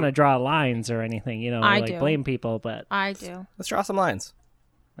don't reign? want to draw lines or anything, you know, I like do. blame people, but I do. Let's draw some lines.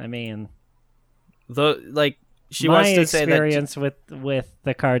 I mean, She my wants to say that experience with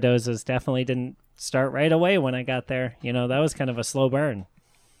the Cardozas definitely didn't start right away when I got there. You know, that was kind of a slow burn.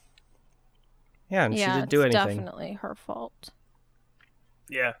 yeah, and Yeah, she didn't do it's anything. definitely her fault.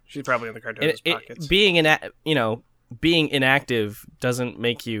 Yeah, she's probably in the Cardozo's pockets. Being inactive doesn't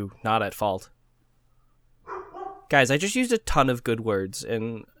make you not at fault. Guys, I just used a ton of good words,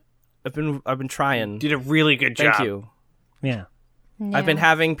 and I've been trying. Did a really good job. Thank you. Yeah. I've been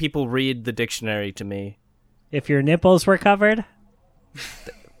having people read the dictionary to me. If your nipples were covered,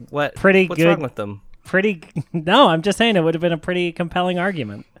 What's good. wrong with them? No, I'm just saying it would have been a pretty compelling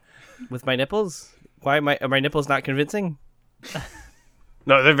argument. With my nipples? Why are my nipples not convincing?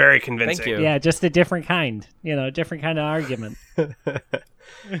 No, they're very convincing. Thank you. Yeah, just a different kind, different kind of argument.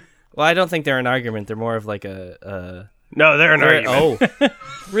 Well, I don't think they're an argument. They're more of like a. No, they're an argument. Oh,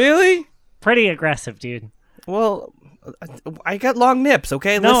 really? Pretty aggressive, dude. Well, I got long nips.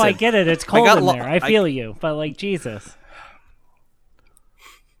 Okay, No, listen. I get it. It's cold got in lo- there. I feel you, but like Jesus.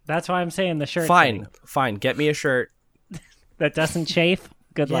 That's why I'm saying the shirt. Fine, thing. fine. Get me a shirt. That doesn't chafe.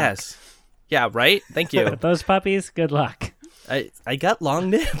 Good luck. Yes. Yeah. Right. Thank you. With those puppies, good luck. I got long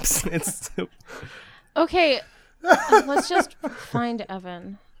nips. It's. Okay, let's just find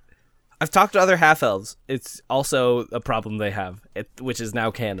Evan. I've talked to other half elves. It's also a problem they have, which is now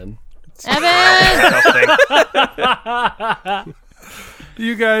canon. Evan!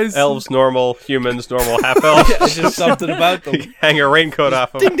 You guys. Elves, normal. Humans, normal. Half elves. It's just something about them. Hang a raincoat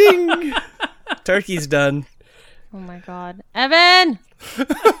off them. Ding. Turkey's done. Oh my god. Evan!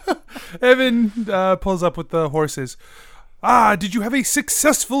 Evan pulls up with the horses. Did you have a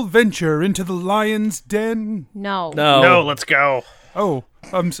successful venture into the lion's den? No. No, let's go. Oh,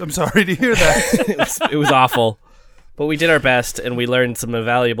 I'm sorry to hear that. It was awful. But we did our best, and we learned some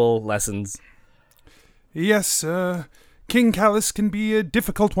valuable lessons. Yes, King Callus can be a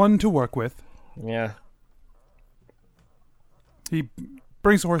difficult one to work with. Yeah. He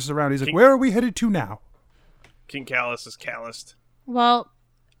brings the horses around. He's like, where are we headed to now? King Callus is calloused. Well,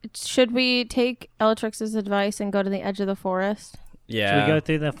 should we take Elatrix's advice and go to the edge of the forest? Yeah. Should we go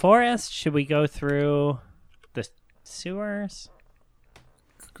through the forest? Should we go through the sewers?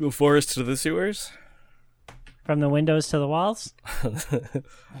 Go forest to the sewers? From the windows to the walls?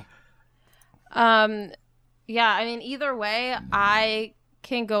 Yeah, I mean, either way, I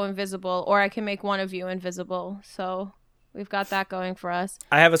can go invisible, or I can make one of you invisible. So we've got that going for us.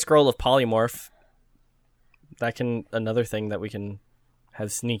 I have a scroll of polymorph. Another thing that we can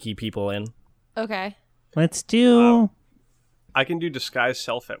have sneaky people in. Okay. Let's do... I can do disguise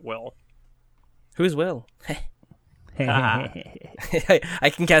self at will. Who's Will?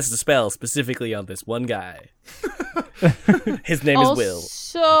 I can cast a spell specifically on this one guy. His name is Will.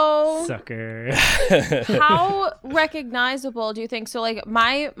 So Sucker. how recognizable do you think? So like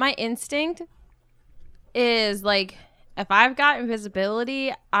my instinct is like, if I've got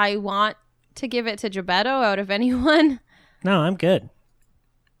invisibility, I want to give it to Gebetto out of anyone. No, I'm good.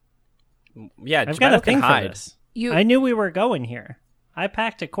 Yeah, I've got a Gebetto can thing for hide. this. You I knew we were going here. I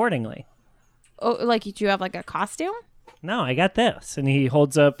packed accordingly. like, do you have like a costume? No, I got this. And he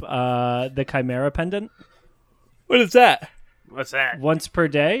holds up the Chimera pendant. What is that? What's that? Once per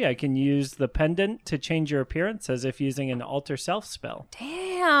day, I can use the pendant to change your appearance as if using an alter self spell.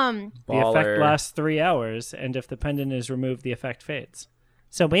 Damn. The effect lasts 3 hours, and if the pendant is removed, the effect fades.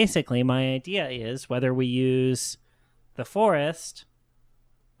 So basically, my idea is whether we use the forest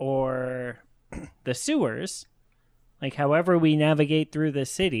or the sewers, like however we navigate through the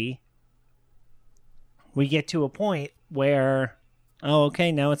city, we get to a point where, oh,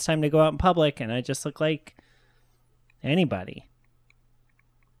 okay, now it's time to go out in public, and I just look like anybody.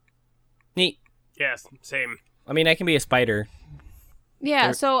 Neat. Yes, same. I mean, I can be a spider.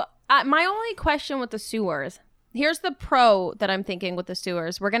 Yeah, so my only question with the sewers, here's the pro that I'm thinking with the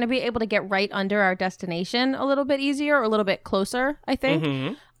sewers. We're going to be able to get right under our destination a little bit easier, or a little bit closer, I think.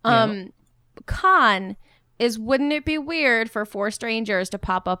 Mm-hmm. Con is, wouldn't it be weird for 4 strangers to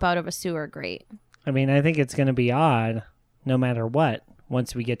pop up out of a sewer grate? I mean, I think it's going to be odd no matter what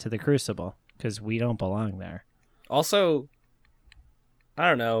once we get to the Crucible, because we don't belong there. Also, I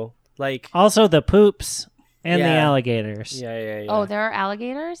don't know, like... Also, the poops and the Yeah. alligators. Yeah. Oh, there are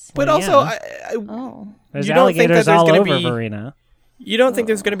alligators? But Well, also, yeah. Oh. There's You don't think that alligators there's all gonna over be- Verena. you don't think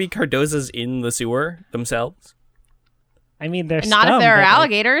there's going to be Cardozas in the sewer themselves? I mean, they're Not scum, if there are but, like,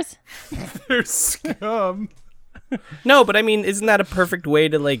 alligators. They're scum. No, but I mean, isn't that a perfect way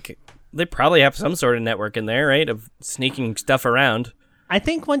to, like... They probably have some sort of network in there, right? Of sneaking stuff around. I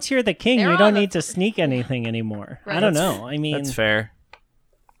think once you're the king, They're you don't on the- need to sneak anything anymore. Right. I don't know. I mean, That's fair.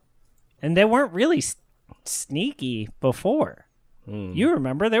 and they weren't really sneaky before. You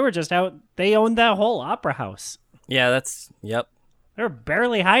remember, they were just out. They owned that whole opera house. Yeah, Yep. They were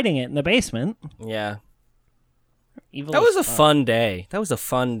barely hiding it in the basement. Yeah. Evil That as was a fuck. fun day. That was a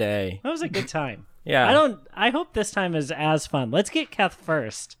fun day. That was a good time. Yeah. I hope this time is as fun. Let's get Keth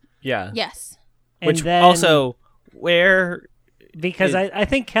first. Yeah. Yes. And Which then, also, where... because I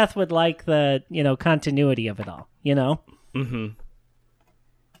think Keth would like the, continuity of it all, Mm-hmm.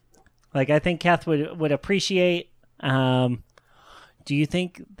 Like, I think Keth would appreciate, do you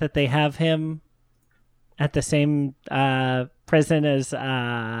think that they have him at the same prison as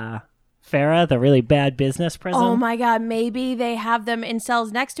Farah, the really bad business prison? Oh my god, maybe they have them in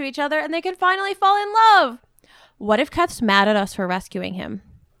cells next to each other and they can finally fall in love. What if Keth's mad at us for rescuing him?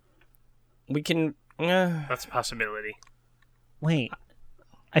 We can... That's a possibility. Wait.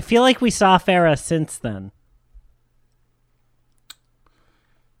 I feel like we saw Farah since then.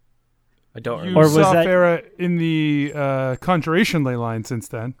 I don't You remember. Or was saw that- Farah in the Conjuration ley line since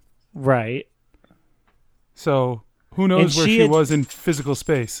then. Right. So who knows And where she she had- was in physical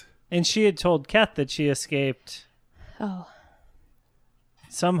space. And she had told Keth that she escaped Oh.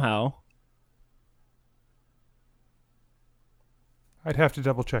 somehow. I'd have to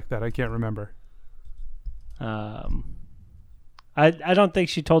double check that. I can't remember. I don't think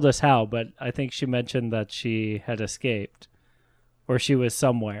she told us how, but I think she mentioned that she had escaped. Or she was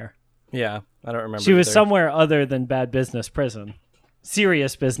somewhere. Yeah, I don't remember. She was either. somewhere other than bad business prison.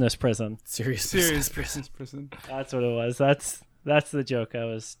 Serious business prison. Serious prison. That's what it was. That's the joke I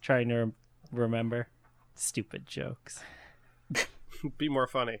was trying to remember. Stupid jokes. Be more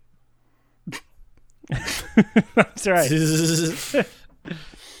funny. That's right.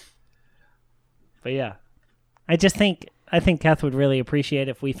 But yeah, I think Kath would really appreciate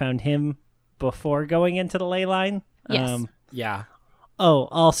if we found him before going into the ley line. Yes. Yeah. Oh,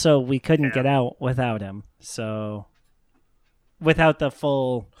 also we couldn't get out without him. So without the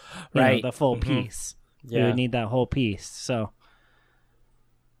full, Right. the full piece, we Yeah. would need that whole piece. So,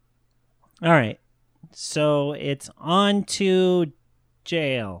 all right. So it's on to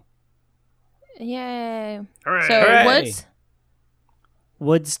jail. Yay. Hooray. So Hooray. woods?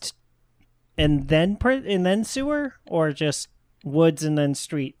 Woods and then sewer, or just woods and then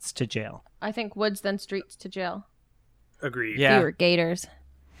streets to jail? I think woods then streets to jail. Agreed. Yeah. Fewer gators.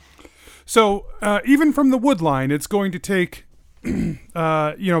 So even from the wood line, it's going to take,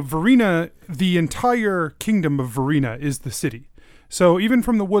 Verena, the entire kingdom of Verena is the city. So even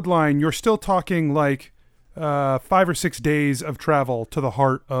from the wood line, you're still talking like 5 or 6 days of travel to the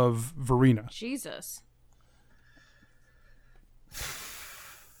heart of Verena. Jesus.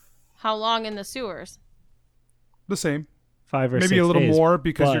 How long in the sewers? The same. 5 or 6 Maybe a little days, more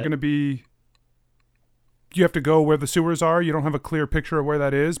because you're but- going to be... You have to go where the sewers are. You don't have a clear picture of where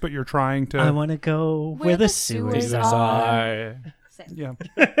that is, but you're trying to... I want to go where the sewers are. Yeah,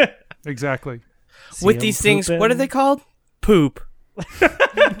 exactly. See With 'em these things, what are pooping. they called? Poop.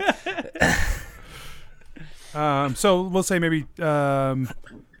 So we'll say maybe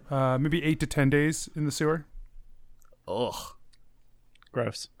 8 to 10 days in the sewer. Ugh.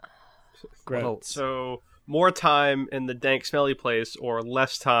 Gross. So more time in the dank, smelly place, or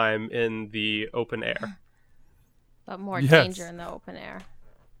less time in the open air. But more Yes. danger in the open air.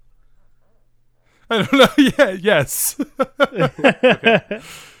 I don't know. Yeah, yes.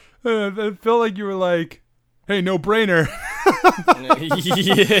 I felt like you were like, hey, no brainer.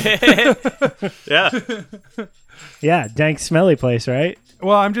 Yeah. Yeah. Yeah, dank, smelly place, right?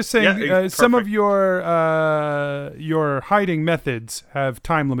 Well, I'm just saying Yeah, some of perfect. your hiding methods have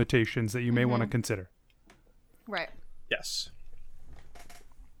time limitations that you may want to consider. Right. Yes.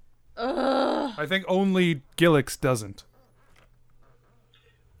 I think only Gilix doesn't.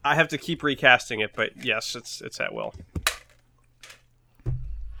 I have to keep recasting it, but yes, it's at will.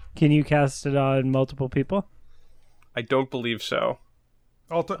 Can you cast it on multiple people? I don't believe so.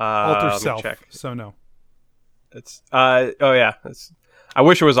 Alter let me self. check. So no. It's oh yeah. I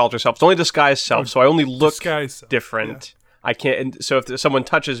wish it was alter self. It's only disguise self, so I only look disguise self, different. I can't. And so if someone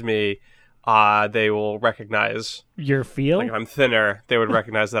touches me, they will recognize. Your feel? Like if I'm thinner, they would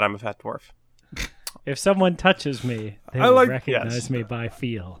recognize that I'm a fat dwarf. If someone touches me, they I will like- recognize Yes. me by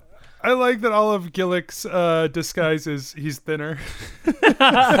feel. I like that all of Gillick's disguise is he's thinner.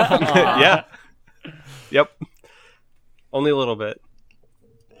 Yeah. Yep. Only a little bit.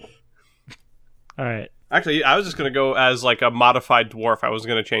 All right. Actually, I was just gonna go as like a modified dwarf. I wasn't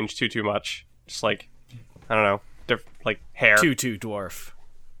gonna change too much. Just like I don't know, like hair. Tutu dwarf.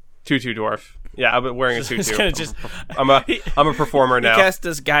 Tutu dwarf. Yeah, I'm wearing a tutu. I'm I'm a performer He now. cast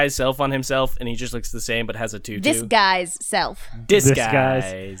disguise self on himself, and he just looks the same, but has a tutu. This guy's self.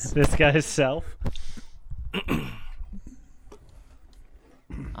 Disguise. This guy's self.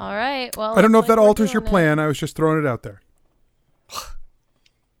 All right. Well, I don't know if looks like that we're alters your doing it. plan. I was just throwing it out there.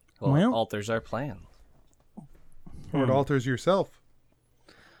 Well, alters our plan. Or it alters yourself.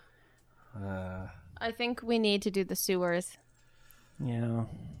 I think we need to do the sewers Yeah.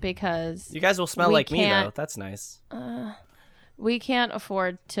 because You guys will smell We like me, though. can't- That's nice. we can't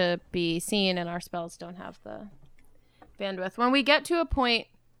afford to be seen, and our spells don't have the bandwidth. When we get to a point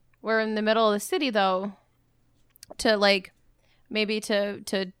where we're in the middle of the city, though, to like maybe to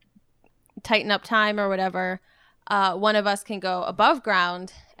tighten up time or whatever, one of us can go above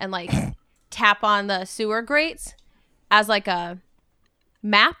ground and like tap on the sewer grates as like a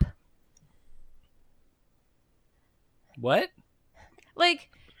map. What? Like,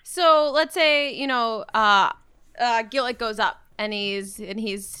 so let's say, Gillick goes up and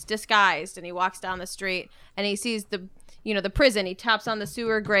he's disguised and he walks down the street and he sees the prison. He taps on the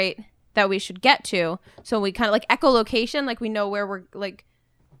sewer grate that we should get to. So we kind of like echolocation, like we know where we're like,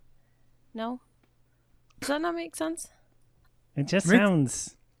 no? Does that not make sense? It just Makes-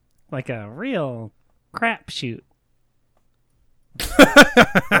 sounds like a real crapshoot.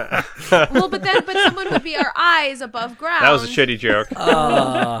 Well, but someone would be our eyes above ground. That was a shitty joke.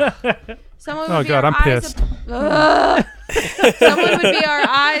 Someone Oh, would be God, our I'm eyes pissed. Someone would be our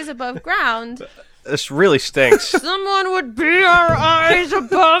eyes above ground. This really stinks. Someone would be our eyes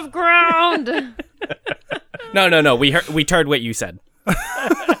above ground. No. We heard what you said.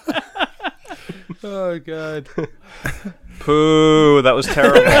 Oh, God. Pooh, that was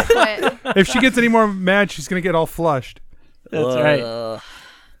terrible. But If she gets any more mad, she's going to get all flushed. That's right.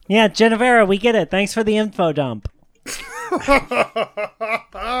 Yeah, Genevera, we get it. Thanks for the info dump.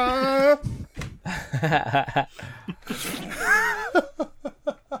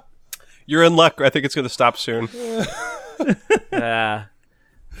 You're in luck. I think it's going to stop soon. Yeah.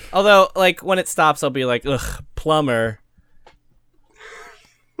 Although, like, when it stops, I'll be like, ugh, plumber.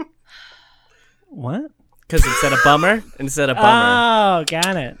 What? Because instead of bummer. Oh,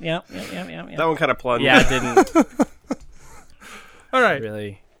 got it. Yep. That one kind of plunged. Yeah, it didn't. All right.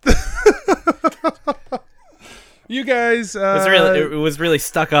 Really. You guys. It was really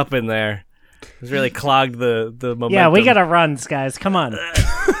stuck up in there. It was really clogged the momentum. Yeah, we gotta run, guys. Come on.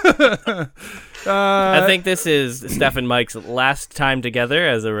 I think this is Steph and Mike's last time together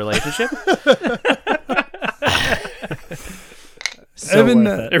as a relationship. So Evan,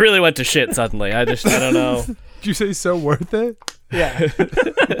 worth It really went to shit suddenly. I don't know. did you say so worth it? Yeah.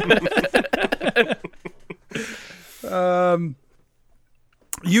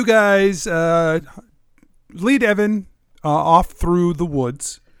 You guys lead Evan off through the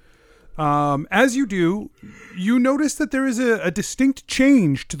woods. As you do, you notice that there is a distinct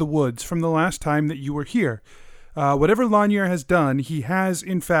change to the woods from the last time that you were here. Whatever Lanier has done, he has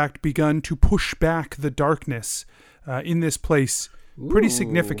in fact begun to push back the darkness in this place pretty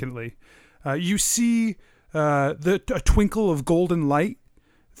significantly. You see a twinkle of golden light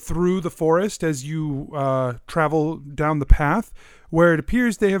through the forest as you travel down the path, where it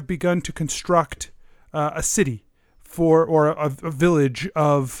appears they have begun to construct a city or a village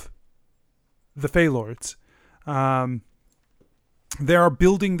of the Feylords. They are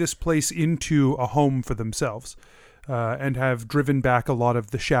building this place into a home for themselves, and have driven back a lot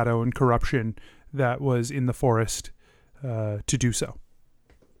of the shadow and corruption that was in the forest to do so.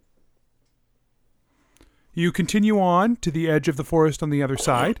 You continue on to the edge of the forest on the other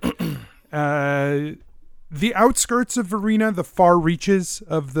side. The outskirts of Verena, the far reaches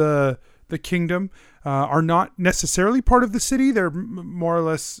of the kingdom, are not necessarily part of the city. They're more or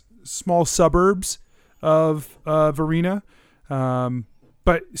less small suburbs of Verena.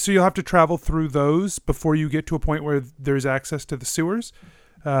 But so you'll have to travel through those before you get to a point where there's access to the sewers.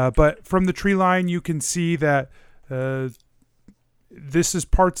 But from the tree line, you can see that this is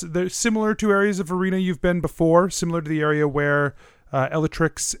they're similar to areas of Verena you've been before, similar to the area where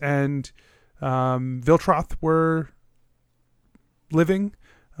Elatrix and Viltroth were living,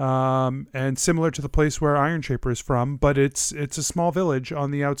 and similar to the place where Ironshaper is from, but it's a small village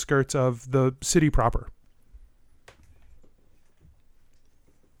on the outskirts of the city proper.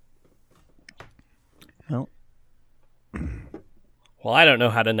 Well, I don't know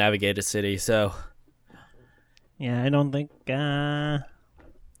how to navigate a city, so Yeah, I don't think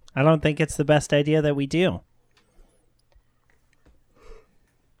it's the best idea that we do.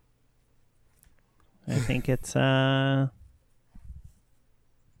 I think it's time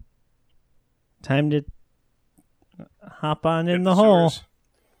to hop on in the hole. sewers.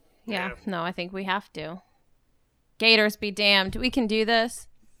 Yeah, no, I think we have to. Gators be damned. We can do this.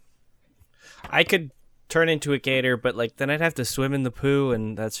 I could turn into a gator, but then I'd have to swim in the poo,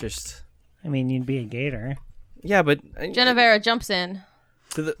 and that's just... I mean, you'd be a gator. Yeah, but... Genevera jumps in.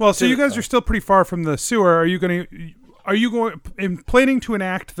 So you guys are still pretty far from the sewer. Are you planning to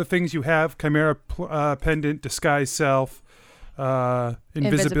enact the things you have? Chimera pendant, disguise self,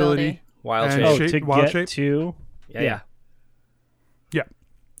 invisibility. Wild and shape. shape. To Wild get shape? to... Yeah.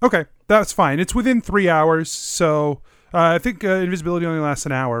 Okay, that's fine. It's within 3 hours, so I think invisibility only lasts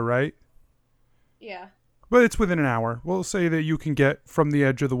an hour, right? Yeah. But it's within an hour. We'll say that you can get from the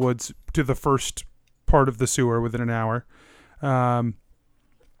edge of the woods to the first part of the sewer within an hour.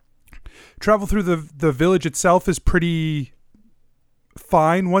 Travel through the village itself is pretty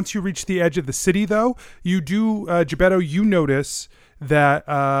fine. Once you reach the edge of the city, though, you do, Gebetto, you notice that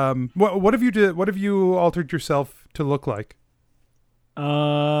what have you altered yourself to look like?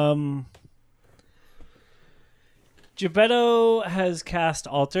 Gebetto has cast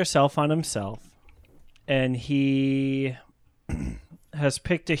Alter Self on himself, and he has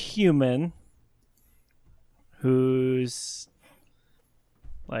picked a human who's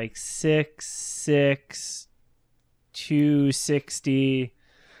 6'6", 260,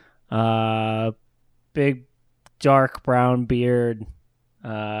 big dark brown beard,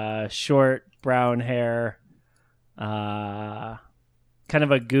 short brown hair, kind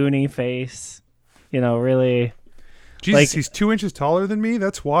of a goony face, really. Jesus, he's 2 inches taller than me?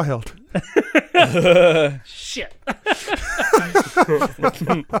 That's wild. Shit. When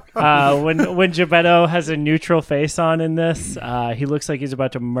Gebetto has a neutral face on in this, he looks like he's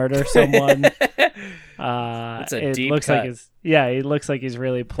about to murder someone. It's a it deep looks cut. like he looks like he's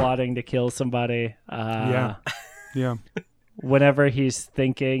really plotting to kill somebody. Yeah. Whenever he's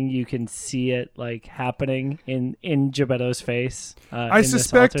thinking, you can see it happening in Gebetto's face. I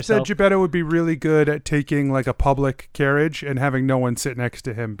suspect that Gebetto would be really good at taking a public carriage and having no one sit next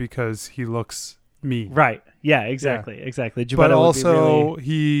to him because he looks mean. Right. Yeah, exactly. Gebetto But would also, be really...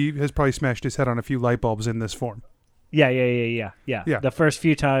 he has probably smashed his head on a few light bulbs in this form. Yeah. Yeah. The first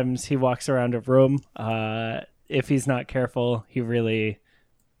few times he walks around a room, if he's not careful, he really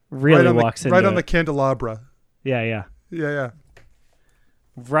walks into right on it. the candelabra. Yeah. Yeah.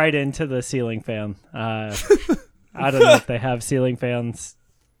 right into the ceiling fan. I don't know if they have ceiling fans.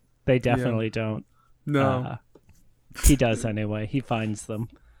 They definitely don't. No. He does anyway. He finds them.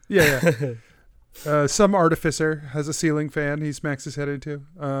 Yeah. Some artificer has a ceiling fan he smacks his head into.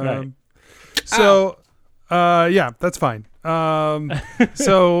 Right. So, yeah, that's fine.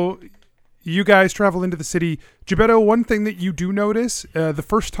 So you guys travel into the city. Gebetto, one thing that you do notice, the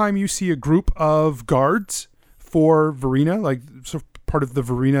first time you see a group of guards for Verena, like so part of the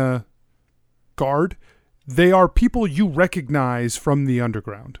Verena guard, they are people you recognize from the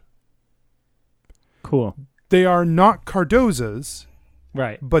underground. Cool. They are not Cardozas,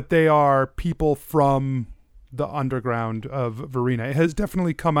 Right. but they are people from the underground of Verena. It has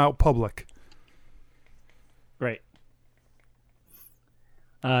definitely come out public. Right.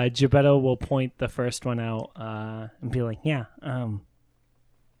 Gebetto will point the first one out and be like, yeah,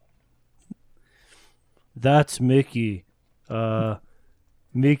 that's Mickey.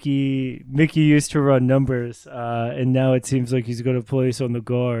 Mickey used to run numbers, and now it seems like he's got a place on the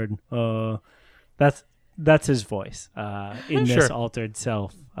guard. That's his voice in this altered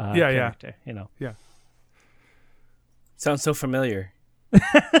self character. You know. Yeah. Sounds so familiar.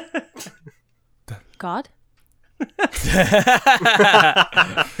 God? No,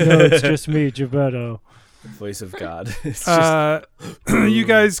 it's just me, Gebetto. Voice of God. It's just... You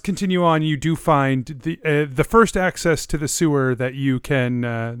guys continue on. You do find the first access to the sewer that you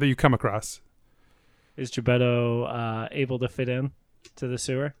come across. Is Gebetto able to fit in to the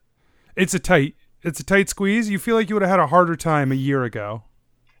sewer? It's a tight squeeze. You feel like you would have had a harder time a year ago.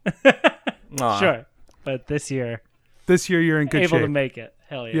 Sure, but this year you're in good shape. Able to make it.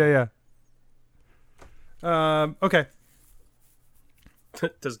 Hell yeah. Yeah. Okay.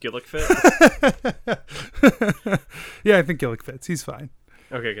 Does Gillick fit? Yeah, I think Gillick fits. He's fine.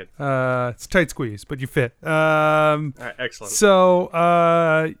 Okay, good. It's a tight squeeze, but you fit. All right, excellent. So,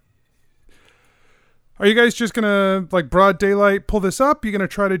 are you guys just gonna like broad daylight pull this up? You gonna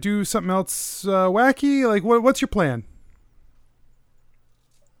try to do something else wacky? Like, what's your plan?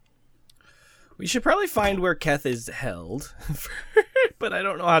 We should probably find where Keth is held, but I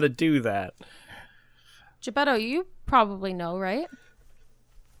don't know how to do that. Gebetto, you probably know, right?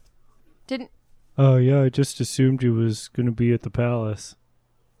 Didn't... Oh, yeah, I just assumed he was going to be at the palace.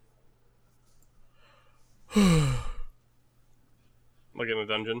 Like in a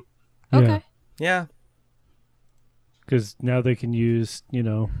dungeon? Okay. Yeah. Because now they can use,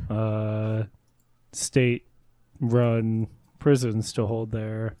 state-run prisons to hold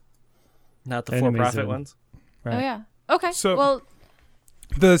their... Not the enemies for-profit in. ones? Right. Oh, yeah. Okay. So- well,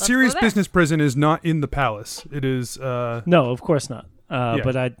 The serious go there. business prison is not in the palace. It is. No, of course not. Yeah.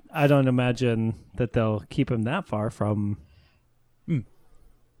 But I don't imagine that they'll keep him that far from... that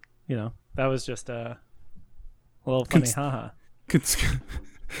was just a little funny haha.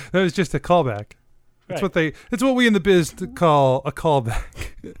 that was just a callback. It's Right. It's what we in the biz call a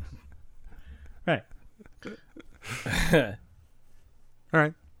callback. Right. All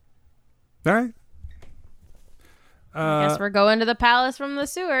right. I guess we're going to the palace from the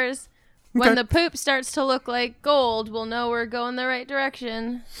sewers. When the poop starts to look like gold, we'll know we're going the right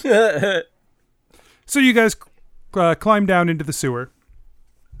direction. So you guys climb down into the sewer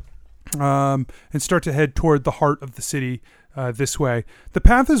and start to head toward the heart of the city this way. The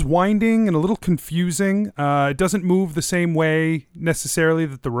path is winding and a little confusing. It doesn't move the same way necessarily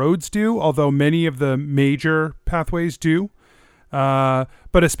that the roads do, although many of the major pathways do. But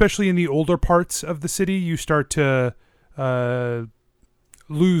especially in the older parts of the city, you start to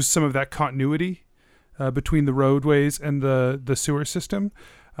lose some of that continuity between the roadways and the sewer system.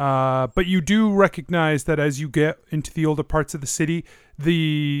 But you do recognize that as you get into the older parts of the city,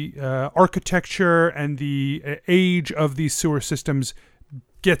 the architecture and the age of these sewer systems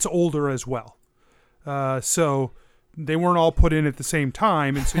gets older as well. So they weren't all put in at the same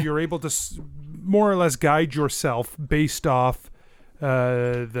time, and so you're able to more or less guide yourself based off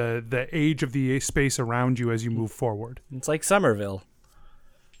the age of the space around you as you move forward. It's like Somerville.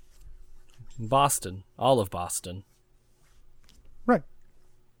 Boston. All of Boston. Right.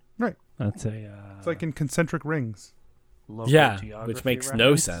 That's a... It's like in concentric rings. Yeah, which makes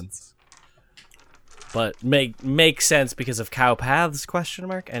no sense. But makes sense because of cow paths, ?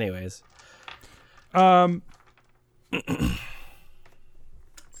 Anyways. Everyone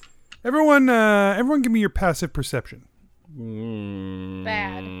give me your passive perception.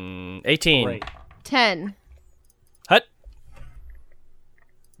 Bad. 18. Great. 10. Hut.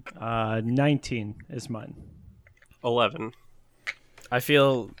 19 is mine. 11. I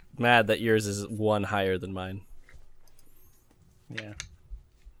feel mad that yours is one higher than mine. Yeah.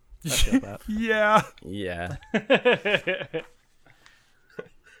 I feel that. Yeah. Yeah.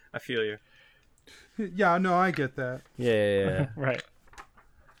 I feel you. Yeah, no, I get that. Yeah. Right.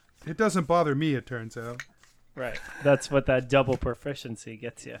 It doesn't bother me, it turns out. Right. That's what that double proficiency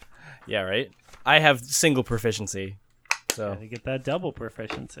gets you. Yeah, right? I have single proficiency. So Gotta get that double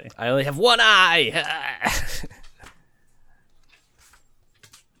proficiency. I only have one eye.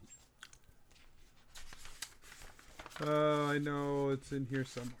 I know it's in here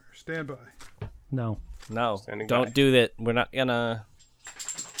somewhere. Stand by. No. No, Standing don't by. do that. We're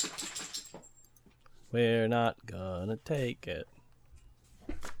not gonna take it.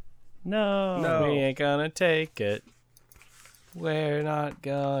 No. No. We ain't gonna take it. We're not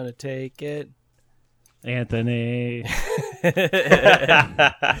gonna take it. Anthony.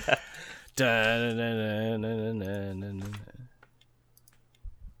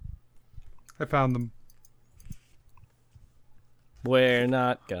 I found them. We're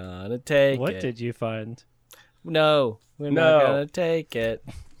not gonna take it. What did you find? No, we're No. not gonna take it.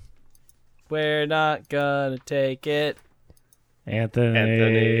 We're not gonna take it.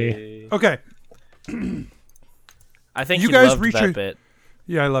 Anthony. Okay. I think You you guys loved reach that a- bit.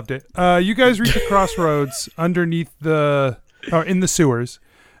 Yeah, I loved it. You guys reach a crossroads underneath in the sewers,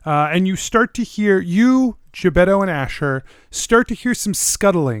 and you start to hear, you, Gebetto, and Asher, start to hear some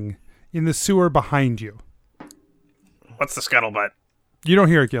scuttling in the sewer behind you. What's the scuttlebutt? You don't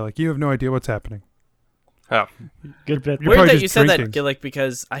hear it, Gillick. You have no idea what's happening. Oh, Good bit. You're Weird probably that just you said drinking. that, Gillick,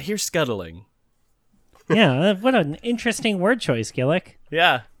 because I hear scuttling. Yeah, what an interesting word choice, Gillick.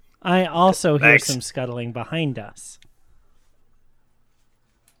 Yeah. I also hear Thanks. some scuttling behind us.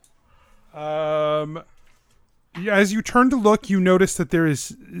 As you turn to look, you notice that there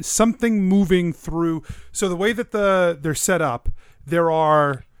is something moving through. So the way that they're set up, there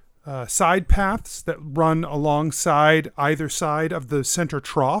are side paths that run alongside either side of the center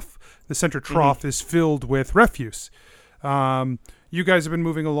trough. The center trough is filled with refuse. You guys have been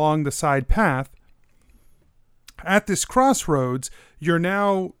moving along the side path. At this crossroads, you're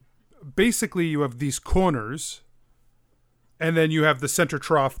now basically, you have these corners, and then you have the center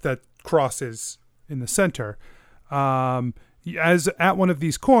trough that crosses in the center. As at one of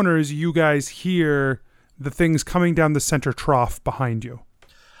these corners, you guys hear the things coming down the center trough behind you.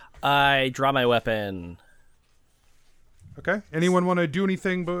 I draw my weapon. Okay. Anyone want to do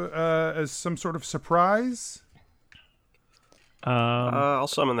anything as some sort of surprise? I'll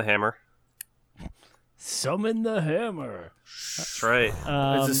summon the hammer. Summon the hammer. That's right. It's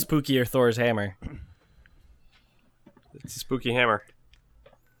a spookier Thor's hammer. It's a spooky hammer.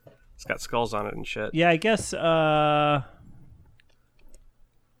 It's got skulls on it and shit. Yeah, I guess. Oh,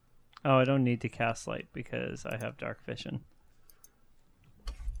 I don't need to cast light because I have dark vision.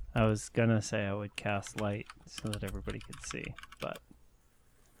 I was gonna say I would cast light so that everybody could see, but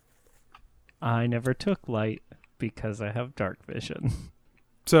I never took light because I have dark vision.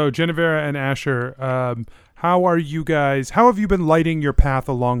 So, Genevera and Asher, how have you been lighting your path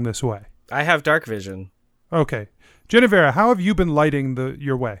along this way? I have dark vision. Okay. Genevera, how have you been lighting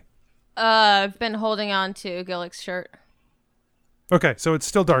your way? I've been holding on to Gillick's shirt. Okay, so it's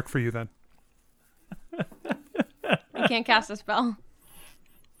still dark for you then. I can't cast a spell.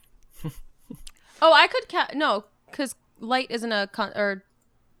 Oh, I could no, because light isn't or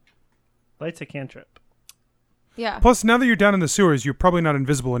Light's a cantrip. yeah, Plus, now that you're down in the sewers, you're probably not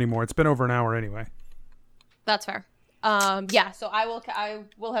invisible anymore. It's been over an hour anyway. that's fair. Yeah, so I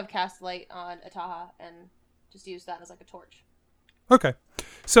will have cast light on Ataha and just use that as like a torch. Okay.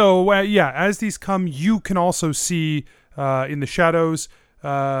 So, as these come, you can also see in the shadows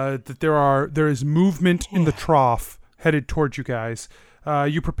that there is movement in the trough headed towards you guys.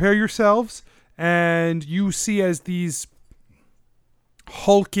 You prepare yourselves, and you see as these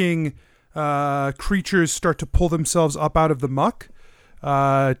hulking creatures start to pull themselves up out of the muck.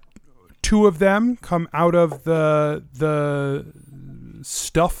 Two of them come out of the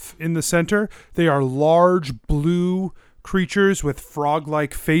stuff in the center. They are large blue creatures with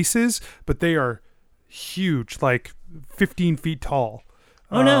frog-like faces, but they are huge, like 15 feet tall.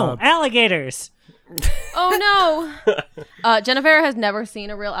 Oh no, alligators! Oh no! Genevera has never seen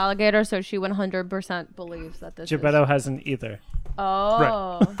a real alligator, so she 100% believes that this Gebetto is... hasn't either.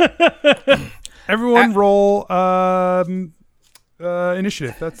 Oh. Everyone roll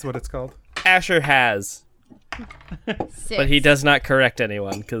initiative. That's what it's called. Asher has, 6. but he does not correct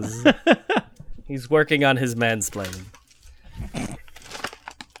anyone because he's working on his mansplaining.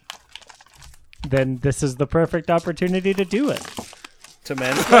 Then this is the perfect opportunity to do it. To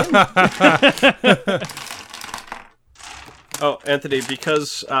mansplain? Oh, Anthony,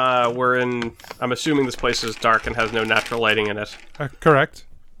 because I'm assuming this place is dark and has no natural lighting in it. Correct.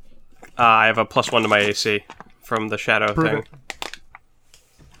 I have a +1 to my AC from the shadow Prove thing. it.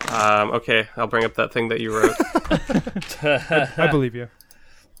 Okay, I'll bring up that thing that you wrote. I believe you.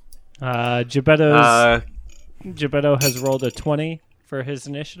 Gebetto has rolled a 20 for his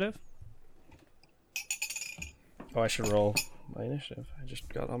initiative. Oh, I should roll my initiative. I just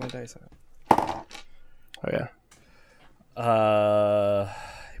got all my dice out. Oh yeah. I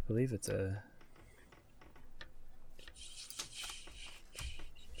believe it's a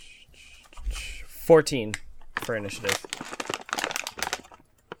 14 for initiative.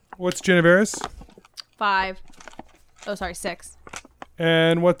 What's Genevera's? 5. Oh, sorry, 6.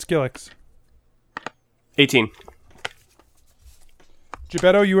 And what's Gillick's? 18.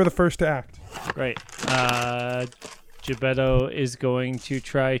 Gebetto, you were the first to act. Great. Gebetto is going to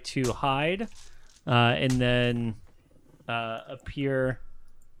try to hide and then appear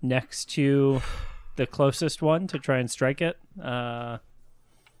next to the closest one to try and strike it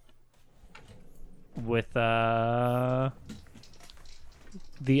with the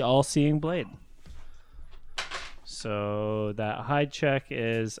all-seeing blade. So that hide check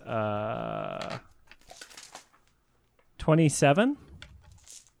is 27.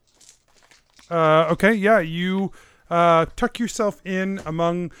 Okay, yeah, you tuck yourself in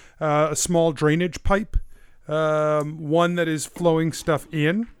among a small drainage pipe, one that is flowing stuff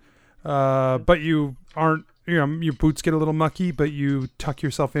in, but you aren't, your boots get a little mucky, but you tuck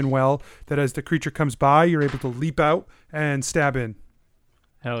yourself in well, that as the creature comes by, you're able to leap out and stab in.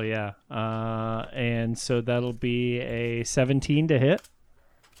 Hell yeah. And so that'll be a 17 to hit.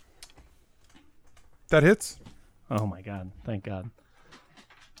 That hits? Oh my god, thank god.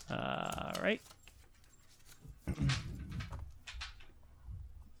 Right.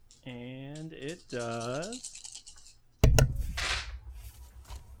 And it does.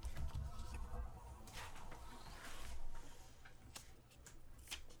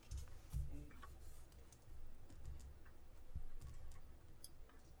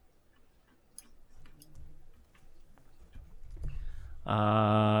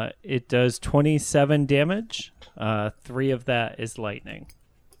 It does 27 damage. 3 of that is lightning.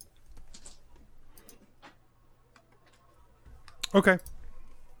 Okay.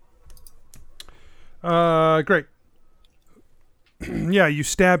 Great. Yeah, you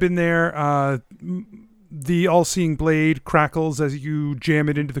stab in there. The all-seeing blade crackles as you jam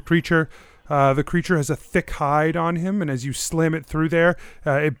it into the creature. The creature has a thick hide on him, and as you slam it through there,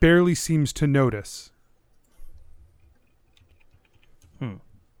 it barely seems to notice.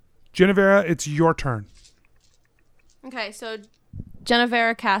 Genevera, it's your turn. Okay, so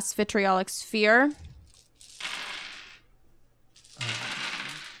Genevera casts Vitriolic Sphere.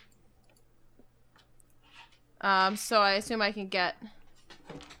 So I assume I can get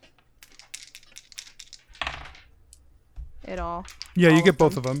it all. Yeah, all you get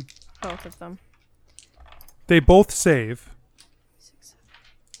both them. of them. Both of them. They both save. 6, 7,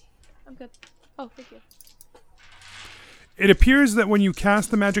 8. I'm good. Oh, thank you. It appears that when you cast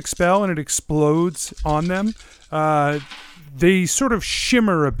the magic spell and it explodes on them, they sort of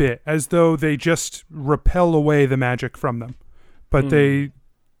shimmer a bit as though they just repel away the magic from them. But they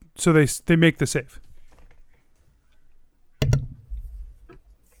make the save.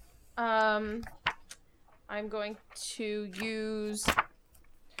 I'm going to use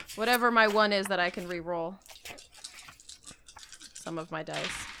whatever my one is that I can re-roll some of my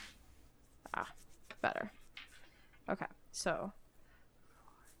dice. Better. Okay, so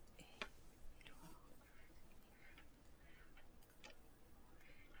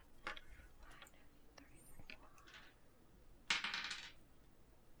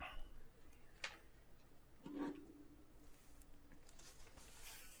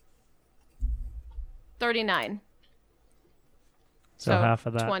 39. So half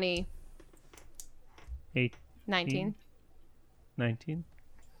of that. 20. 8. 19. 19.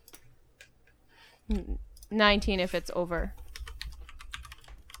 19 if it's over.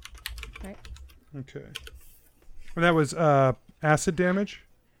 Right? Okay. And that was acid damage?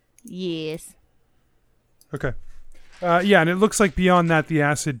 Yes. Okay. Yeah, and it looks like beyond that, the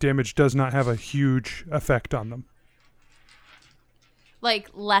acid damage does not have a huge effect on them. Like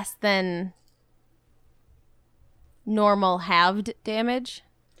less than normal halved damage?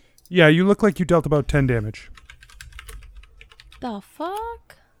 Yeah, you look like you dealt about 10 damage. The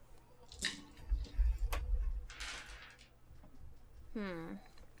fuck?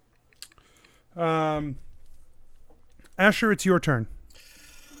 Asher, it's your turn.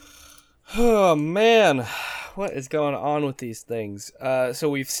 Oh, man. What is going on with these things? So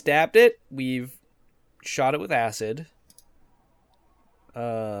we've stabbed it. We've shot it with acid.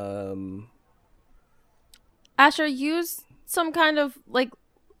 Asher, use some kind of, like,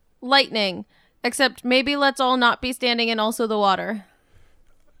 lightning. Except maybe let's all not be standing in also the water.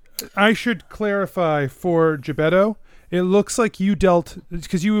 I should clarify for Gebetto. It looks like you dealt,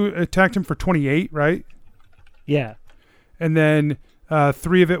 because you attacked him for 28, right? Yeah. And then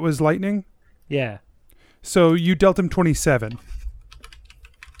 3 of it was lightning? Yeah. So you dealt him 27.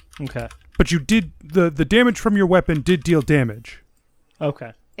 Okay. But you did, the damage from your weapon did deal damage.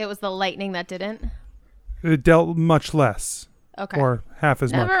 Okay. It was the lightning that didn't. It dealt much less. Okay. Or half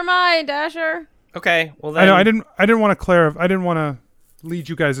as much. Never mind, Dasher. Okay, well then. I know, I didn't want to clarify, I didn't want to lead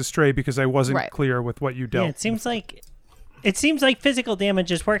you guys astray because I wasn't clear with what you dealt. Yeah, it seems like physical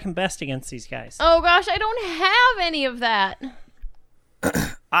damage is working best against these guys. Oh gosh, I don't have any of that.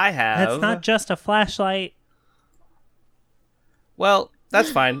 I have. That's not just a flashlight. Well,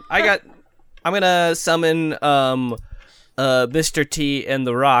 that's fine. I'm gonna summon Mr. T and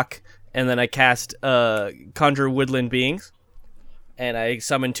the Rock, and then I cast Conjure Woodland Beings, and I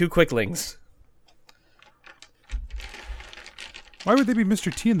summon 2 Quicklings. Why would they be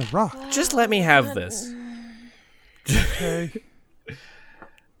Mr. T and the Rock? Just let me have this. Okay. You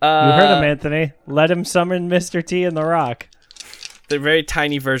heard him, Anthony. Let him summon Mr. T and the Rock. They're very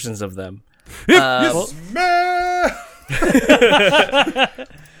tiny versions of them. Yes, man!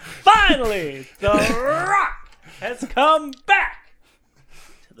 Finally, the Rock has come back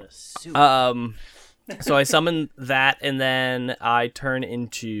to the suit. So I summon that, and then I turn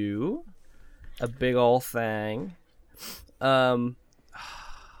into a big ol' thing. Can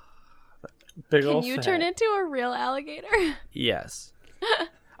you turn into a real alligator? Yes.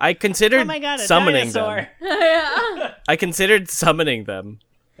 I considered summoning them. Yeah. I considered summoning them.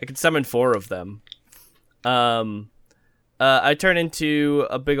 I could summon 4 of them. I turn into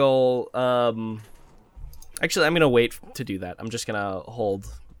a big ol'. Actually, I'm gonna wait to do that. I'm just gonna hold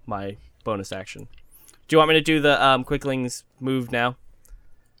my bonus action. Do you want me to do the Quicklings move now?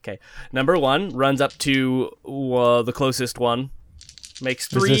 Okay. Number 1 runs up to the closest one. Makes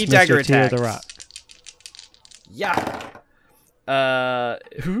 3 dagger attacks. Or the Rock? Yeah.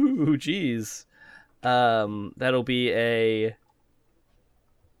 Ooh, jeez. That'll be an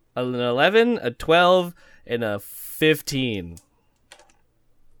 11, a 12, and a 15.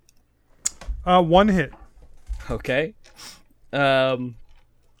 1 hit. Okay.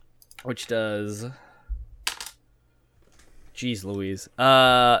 Which does... Jeez Louise.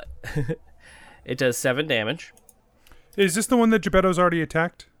 It does 7 damage. Is this the one that Gebetto's already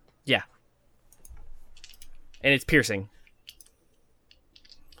attacked? Yeah. And it's piercing.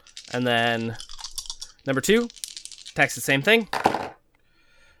 And then number 2 attacks the same thing.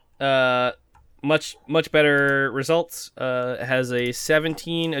 Much better results. It has a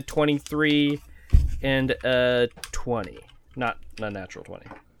 17, a 23, and a 20. Not a natural 20.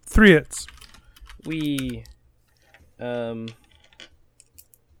 3 hits.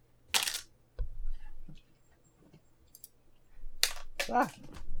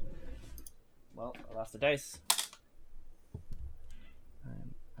 Well, I lost the dice.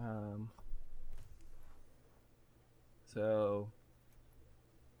 So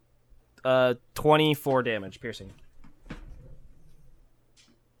 24 damage piercing.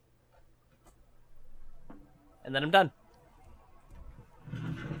 And then I'm done.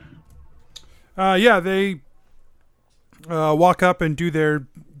 Yeah, they walk up and do their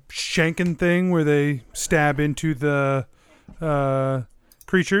shanking thing where they stab into the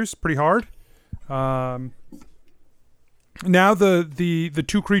creatures pretty hard. Now the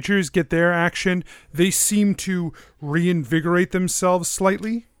 2 creatures get their action. They seem to reinvigorate themselves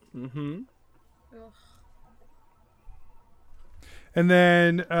slightly. Mm-hmm. And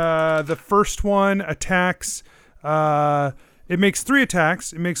then the first one attacks. It makes 3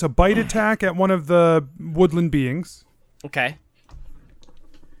 attacks. It makes a bite attack at one of the woodland beings. Okay.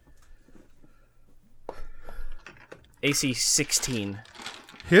 AC 16.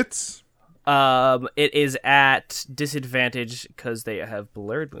 Hits. It is at disadvantage because they have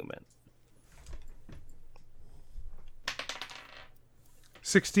blurred movement.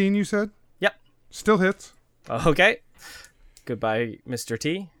 16, you said? Yep. Still hits. Okay. Goodbye, Mr.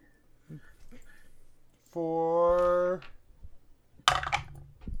 T. For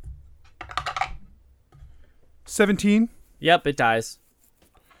 17. Yep, it dies.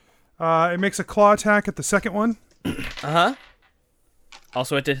 It makes a claw attack at the second one. Uh-huh.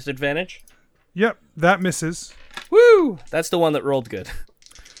 Also at disadvantage? Yep, that misses. Woo! That's the one that rolled good.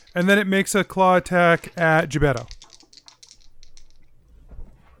 And then it makes a claw attack at Gebetto.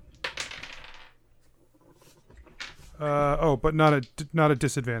 But not a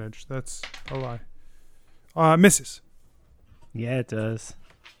disadvantage. That's a lie. Misses. Yeah, it does.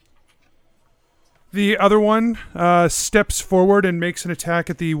 The other one steps forward and makes an attack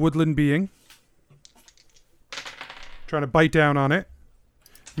at the woodland being. Trying to bite down on it.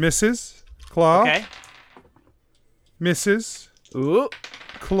 Misses. Claw. Okay. Misses. Ooh.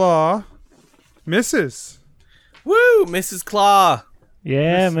 Claw. Misses. Woo, Mrs. Claw.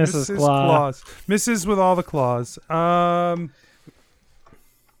 Yeah, Mrs. Claw. Claws. Misses with all the claws. Genevera,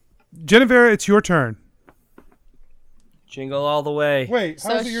 it's your turn. Jingle all the way. Wait, So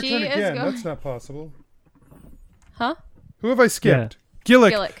how's it your she turn is again? going- That's not possible. Huh? Who have I skipped?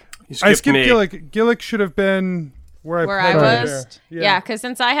 Gillick. Gillick. You I skipped me. Gillick. Gillick should have been where Where I I put her was? there. Yeah, because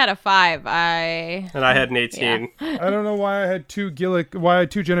since I had a 5, And I had an 18. I don't know why I had two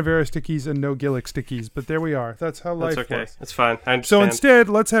Genevera stickies and no Gillick stickies, but there we are. That's how life That's okay. works. It's fine. I understand. So instead,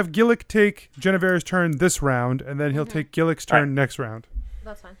 let's have Gillick take Genevera's turn this round, and then he'll take Gillick's turn next round.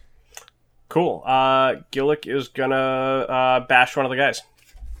 That's fine. Cool. Gillick is gonna bash one of the guys.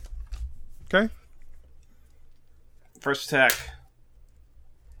 Okay? First attack.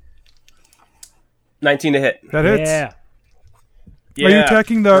 19 to hit. That hits. Yeah. Yeah, Are you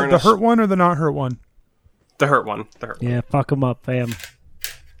attacking the Furnace. hurt one or the not hurt one? The hurt one. The hurt one. Yeah, fuck him up, fam.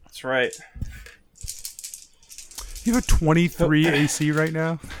 That's right. You have a 23 AC right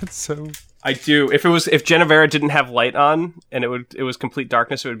now? That's so... I do. If Genevera didn't have light on and it was complete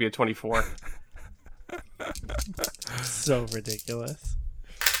darkness, it would be a 24. So ridiculous.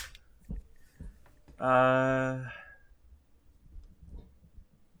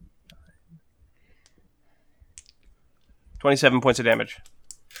 27 points of damage.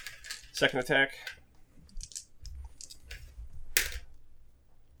 Second attack.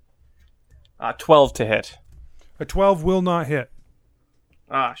 12 to hit. A 12 will not hit.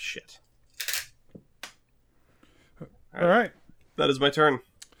 Ah, shit. All right. That is my turn.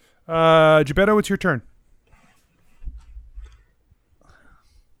 Gebetto, it's your turn.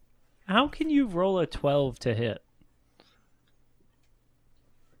 How can you roll a 12 to hit?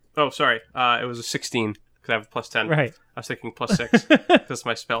 Oh, sorry. It was a 16 because I have a plus 10. Right. I was thinking plus 6 because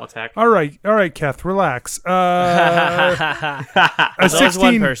my spell attack. All right, Keth, relax. A There's always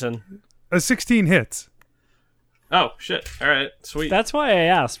one 16, person. a 16 hits. Oh, shit. All right. Sweet. That's why I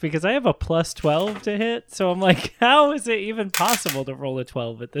asked, because I have a plus 12 to hit, so I'm like, how is it even possible to roll a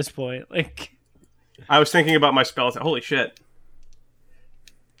 12 at this point? Like, I was thinking about my spell attack. Holy shit.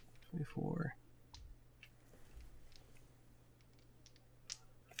 24.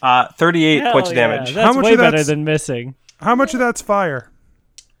 38 hell points of yeah, damage. That's How much way of better that's- than missing. How much of that's fire?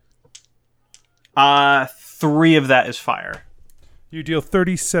 3 of that is fire. You deal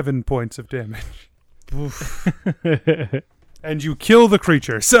 37 points of damage. And you kill the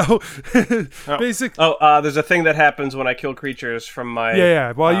creature. So, basic. There's a thing that happens when I kill creatures from my...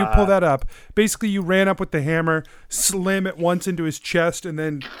 Yeah. While you pull that up, basically you ran up with the hammer, slam it once into his chest, and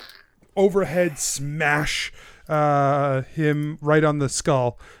then overhead smash him right on the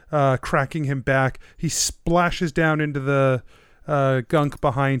skull, cracking him back. He splashes down into the gunk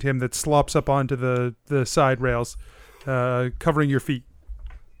behind him that slops up onto the side rails, covering your feet.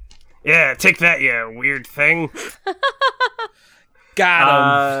 Yeah, take that, you weird thing.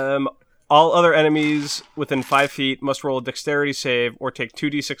 Got him. All other enemies within 5 feet must roll a dexterity save or take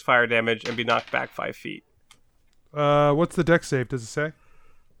 2d6 fire damage and be knocked back 5 feet. What's the dex save? Does it say?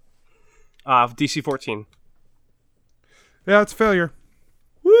 DC 14. Yeah, it's a failure.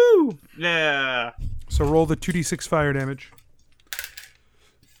 Woo! Yeah. So roll the 2d6 fire damage.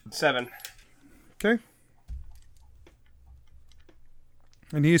 7. Okay.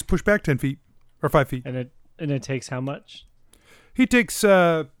 And he is pushed back 10 feet. Or 5 feet. And it takes how much? He takes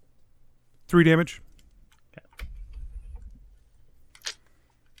 3 damage.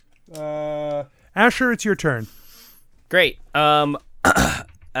 Asher, it's your turn. Great.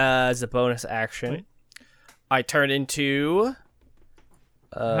 As a bonus action, Wait. I turn into...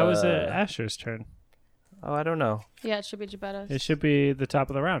 How is it Asher's turn? Oh, I don't know. Yeah, it should be Gebetto's. It should be the top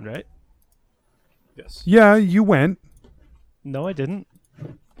of the round, right? Yes. Yeah, you went. No, I didn't.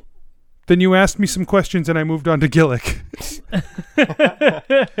 Then you asked me some questions and I moved on to Gillick.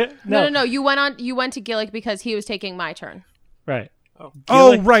 No. You went to Gillick because he was taking my turn. Right. Oh,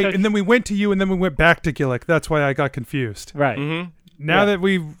 Gillick right. took- And then we went to you and then we went back to Gillick. That's why I got confused. Right. Mm-hmm. Now that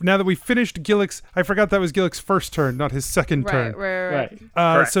we finished Gillick's, I forgot that was Gillick's first turn, not his second turn. Right.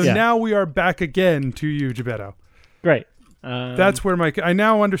 Correct. So Yeah. now we are back again to you, Gebetto. Great. That's where I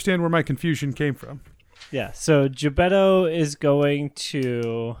now understand where my confusion came from. Yeah, so Gebetto is going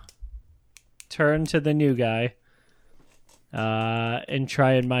to turn to the new guy and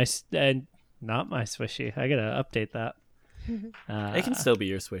try and not my swishy. I gotta update that. It can still be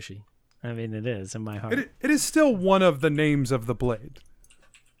your swishy. I mean, it is in my heart. It is still one of the names of the blade.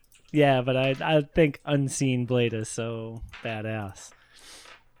 Yeah, but I think Unseen Blade is so badass.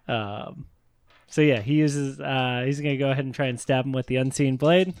 So yeah, he uses. He's gonna go ahead and try and stab him with the unseen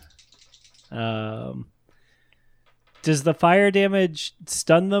blade. Does the fire damage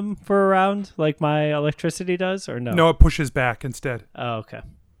stun them for a round like my electricity does, or no? No, it pushes back instead. Oh, okay.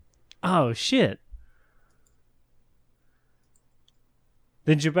 Oh, shit.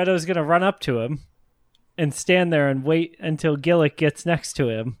 Then Geppetto's going to run up to him and stand there and wait until Gillick gets next to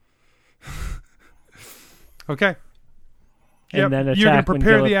him. Okay. And then attack you're going to when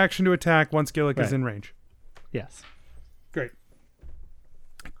prepare Gillick... the action to attack once Gillick is in range. Yes. Great.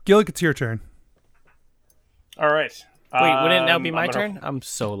 Gillick, it's your turn. All right. Wait, wouldn't it now be my turn? I'm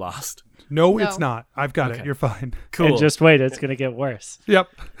so lost. No, it's not. I've got it. You're fine. Cool. And just wait, it's going to get worse. Yep.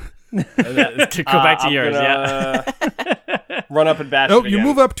 To go back to yours, Run up and bash Oh, him you again.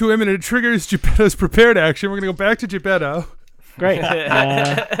 move up to him and it triggers Geppetto's prepared action. We're going to go back to Geppetto. Great.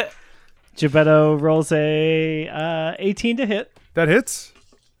 Geppetto rolls a 18 to hit. That hits.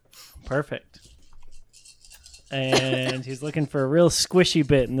 Perfect. And he's looking for a real squishy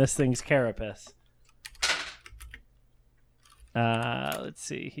bit in this thing's carapace. Let's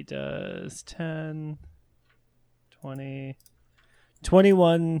see. He does 10, 20,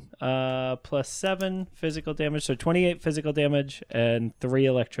 21 plus 7 physical damage. So 28 physical damage and 3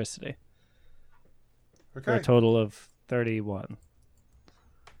 electricity. Okay. For a total of 31.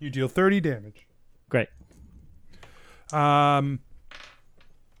 You deal 30 damage. Great. Yeah,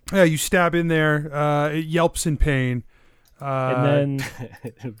 you stab in there. It yelps in pain. And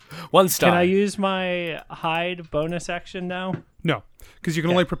then 1 star. can I use my hide bonus action now? No, because you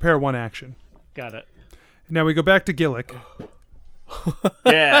can only prepare 1 action. Got it. Now we go back to Gillick.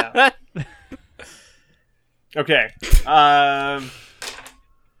 Yeah. Okay.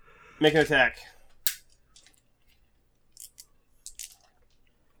 Make an attack.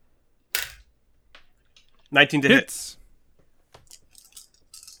 $19 to hit. Hits.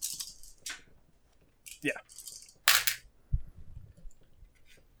 Yeah.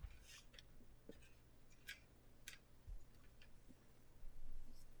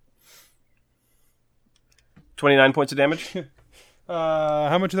 $29 points of damage.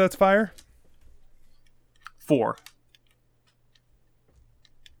 How much of that's fire? 4.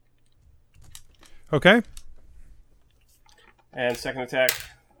 Okay. And second attack.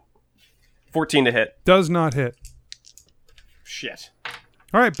 14 to hit. Does not hit. Shit.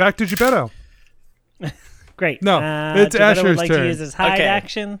 All right, back to Geppetto. Great. No, it's Geppetto would Asher's like turn. to use his hide Okay.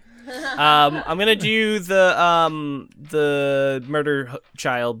 action. I'm gonna do the murder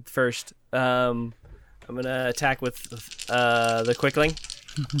child first. I'm gonna attack with the quickling.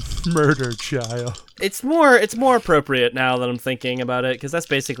 Murder child. It's more appropriate now that I'm thinking about it, because that's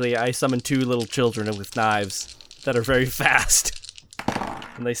basically I summon 2 little children with knives that are very fast,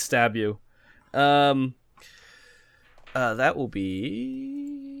 and they stab you. That will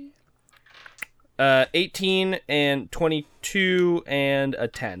be 18 and 22 and a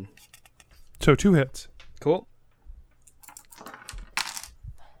 10. So 2 hits. Cool.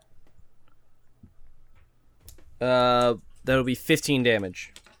 That'll be 15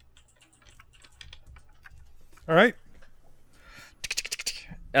 damage. All right.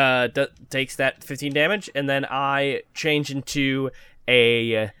 Takes that 15 damage, and then I change into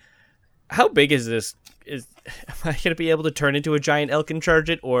a. How big is this? Am I gonna be able to turn into a giant elk and charge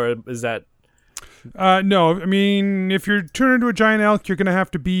it, or is that? No, I mean, if you're turning into a giant elk, you're going to have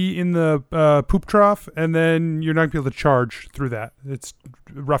to be in the poop trough, and then you're not going to be able to charge through that. It's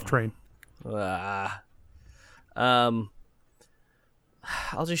rough terrain. I'll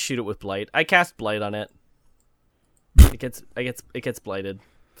just shoot it with blight. I cast blight on it. It gets blighted.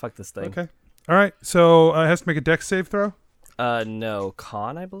 Fuck this thing. Okay. All right. So it has to make a dex save throw. No,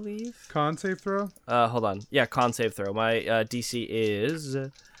 con, I believe. Con save throw. Hold on. Yeah, con save throw. My DC is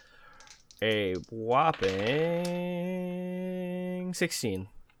a whopping 16.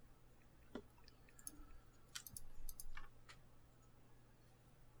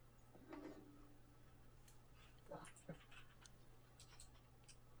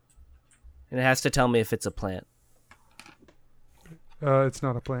 And it has to tell me if it's a plant. It's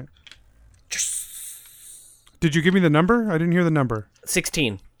not a plant. Did you give me the number? I didn't hear the number.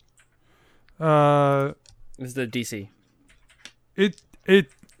 16 Uh, is the DC. it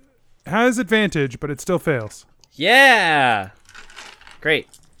has advantage, but it still fails. Yeah. Great.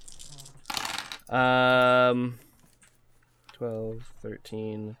 12,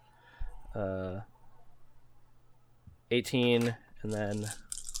 13, 18, and then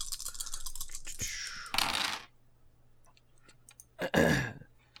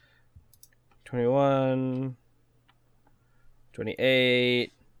 21,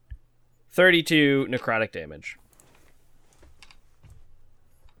 28, 32 necrotic damage.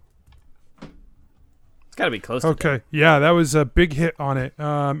 Gotta be close to Okay, yeah, that was a big hit on it,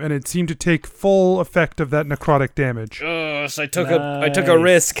 and it seemed to take full effect of that necrotic damage. Oh, so I took a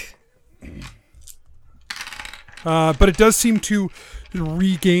risk. But it does seem to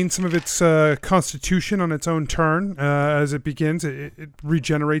regain some of its constitution on its own turn as it begins. It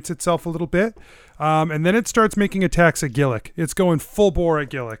regenerates itself a little bit, and then it starts making attacks at Gillick. It's going full bore at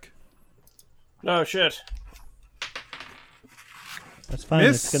Gillick. Oh, shit. That's fine.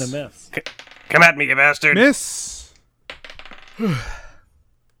 Miss. It's gonna miss. Come at me, you bastard. Miss.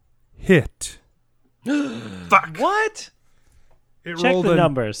 Hit. Fuck. What? It Check rolled the a-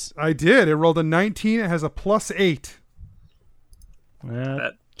 numbers. I did. It rolled a 19. It has a +8.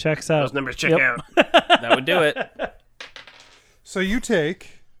 That checks out. Those numbers check Yep. out. That would do it. So you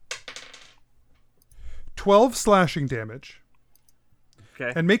take 12 slashing damage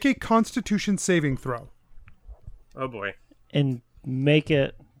Okay. and make a Constitution saving throw. Oh, boy. And make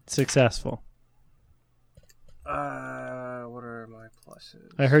it successful. What are my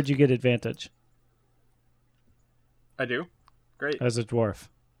pluses? I heard you get advantage I do. Great. as a dwarf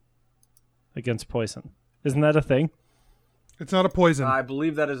against poison. Isn't that a thing? It's not a poison. I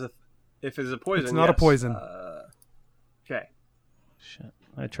believe that is if it's a poison. It's not a yes. poison. Okay, Shit,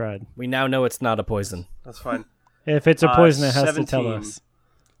 I tried. We now know it's not a poison. that's fine. If it's a poison, it has to tell 17. us.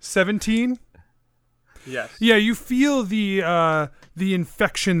 17? Yes. Yeah, you feel the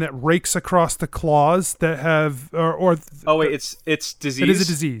infection that rakes across the claws that have Oh wait, it's disease. it is a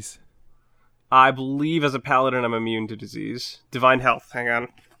disease. I believe as a paladin, I'm immune to disease. Divine health. Hang on.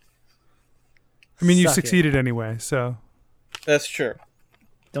 I mean, you Suck it. succeeded anyway, so That's true.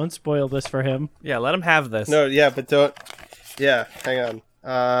 Don't spoil this for him. Yeah, let him have this. No, yeah, but don't. Yeah, hang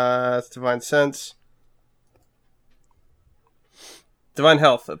on. It's divine sense. Divine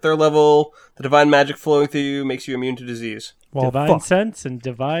health. At third level, the divine magic flowing through you makes you immune to disease. well, Divine fuck. sense and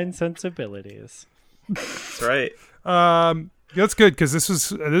divine sensibilities. That's right. That's good because this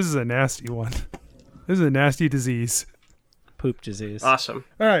is a nasty one. This is a nasty disease. Poop disease. Awesome.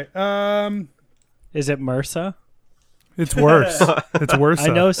 All right. Is it MRSA? It's worse. It's worse. I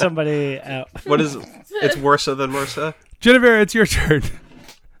know somebody out. What is? It's worse than MRSA. Jennifer, it's your turn.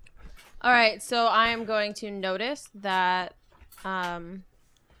 All right, so I am going to notice that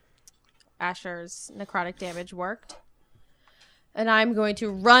Asher's necrotic damage worked. And I'm going to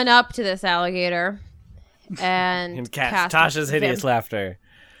run up to this alligator and, And cast Tasha's hideous laughter.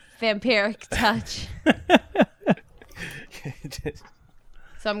 vampiric touch.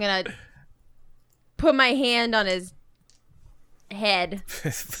 So I'm going to put my hand on his head.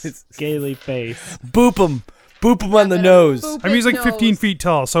 Scaly face. Boop him. Boop him on the nose. Boop I mean, he's his like 15 nose. feet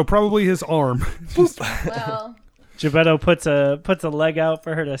tall, so probably his arm. Well, Gebetto puts a leg out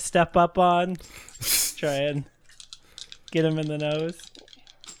for her to step up on. Try and get him in the nose.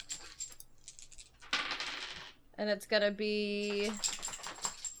 and it's going to be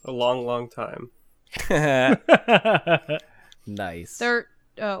A long, long time. Nice.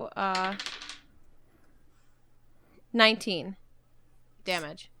 19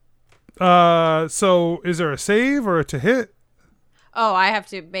 damage. So is there a save or a to hit? Oh, I have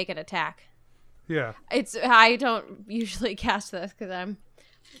to make an attack. Yeah. I don't usually cast this because I'm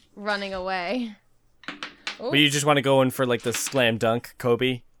running away. But you just want to go in for like the slam dunk,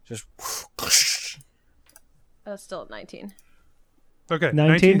 Kobe. Just Still at 19. Okay.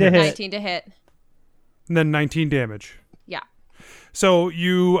 19 to hit. 19 to hit. And then 19 damage. Yeah. So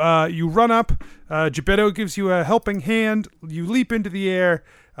you run up. Gebetto gives you a helping hand. You leap into the air.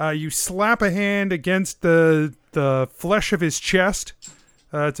 You slap a hand against the flesh of his chest.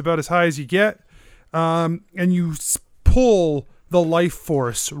 It's about as high as you get. And you pull the life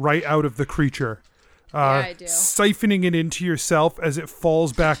force right out of the creature. I do. Siphoning it into yourself as it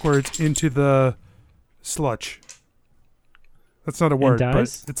falls backwards into the sludge. That's not a word, but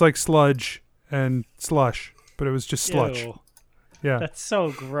dies? it's like sludge and slush, but it was just sludge. Ew. Yeah. That's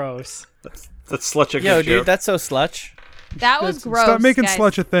so gross. That's slush a yo, good dude, joke. that's so slutch. That was gross. Stop making guys.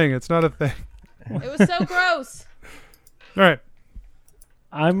 sludge a thing. It's not a thing. It was so gross. All right.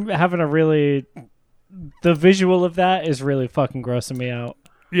 I'm having the visual of that is really fucking grossing me out.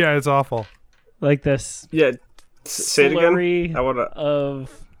 Yeah, it's awful. Like this Yeah. Say it again. slurry I wanna.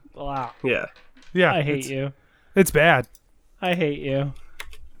 of wow. Yeah. Yeah. I hate you. It's bad. I hate you.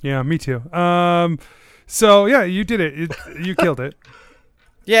 Yeah, me too. So yeah, you did it. You killed it.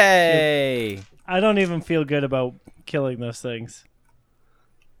 Yay! I don't even feel good about killing those things.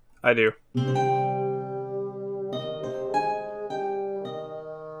 I do.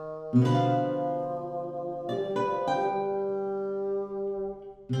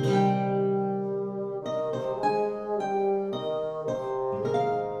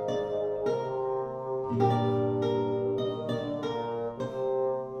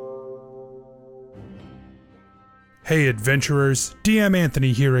 Hey adventurers, DM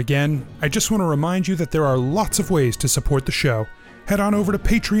Anthony here again. I just want to remind you that there are lots of ways to support the show. Head on over to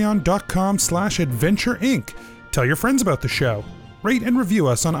patreon.com/adventureinc. Tell your friends about the show. Rate and review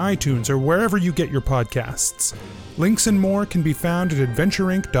us on iTunes or wherever you get your podcasts. Links and more can be found at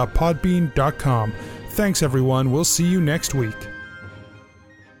adventureinc.podbean.com. Thanks everyone, we'll see you next week.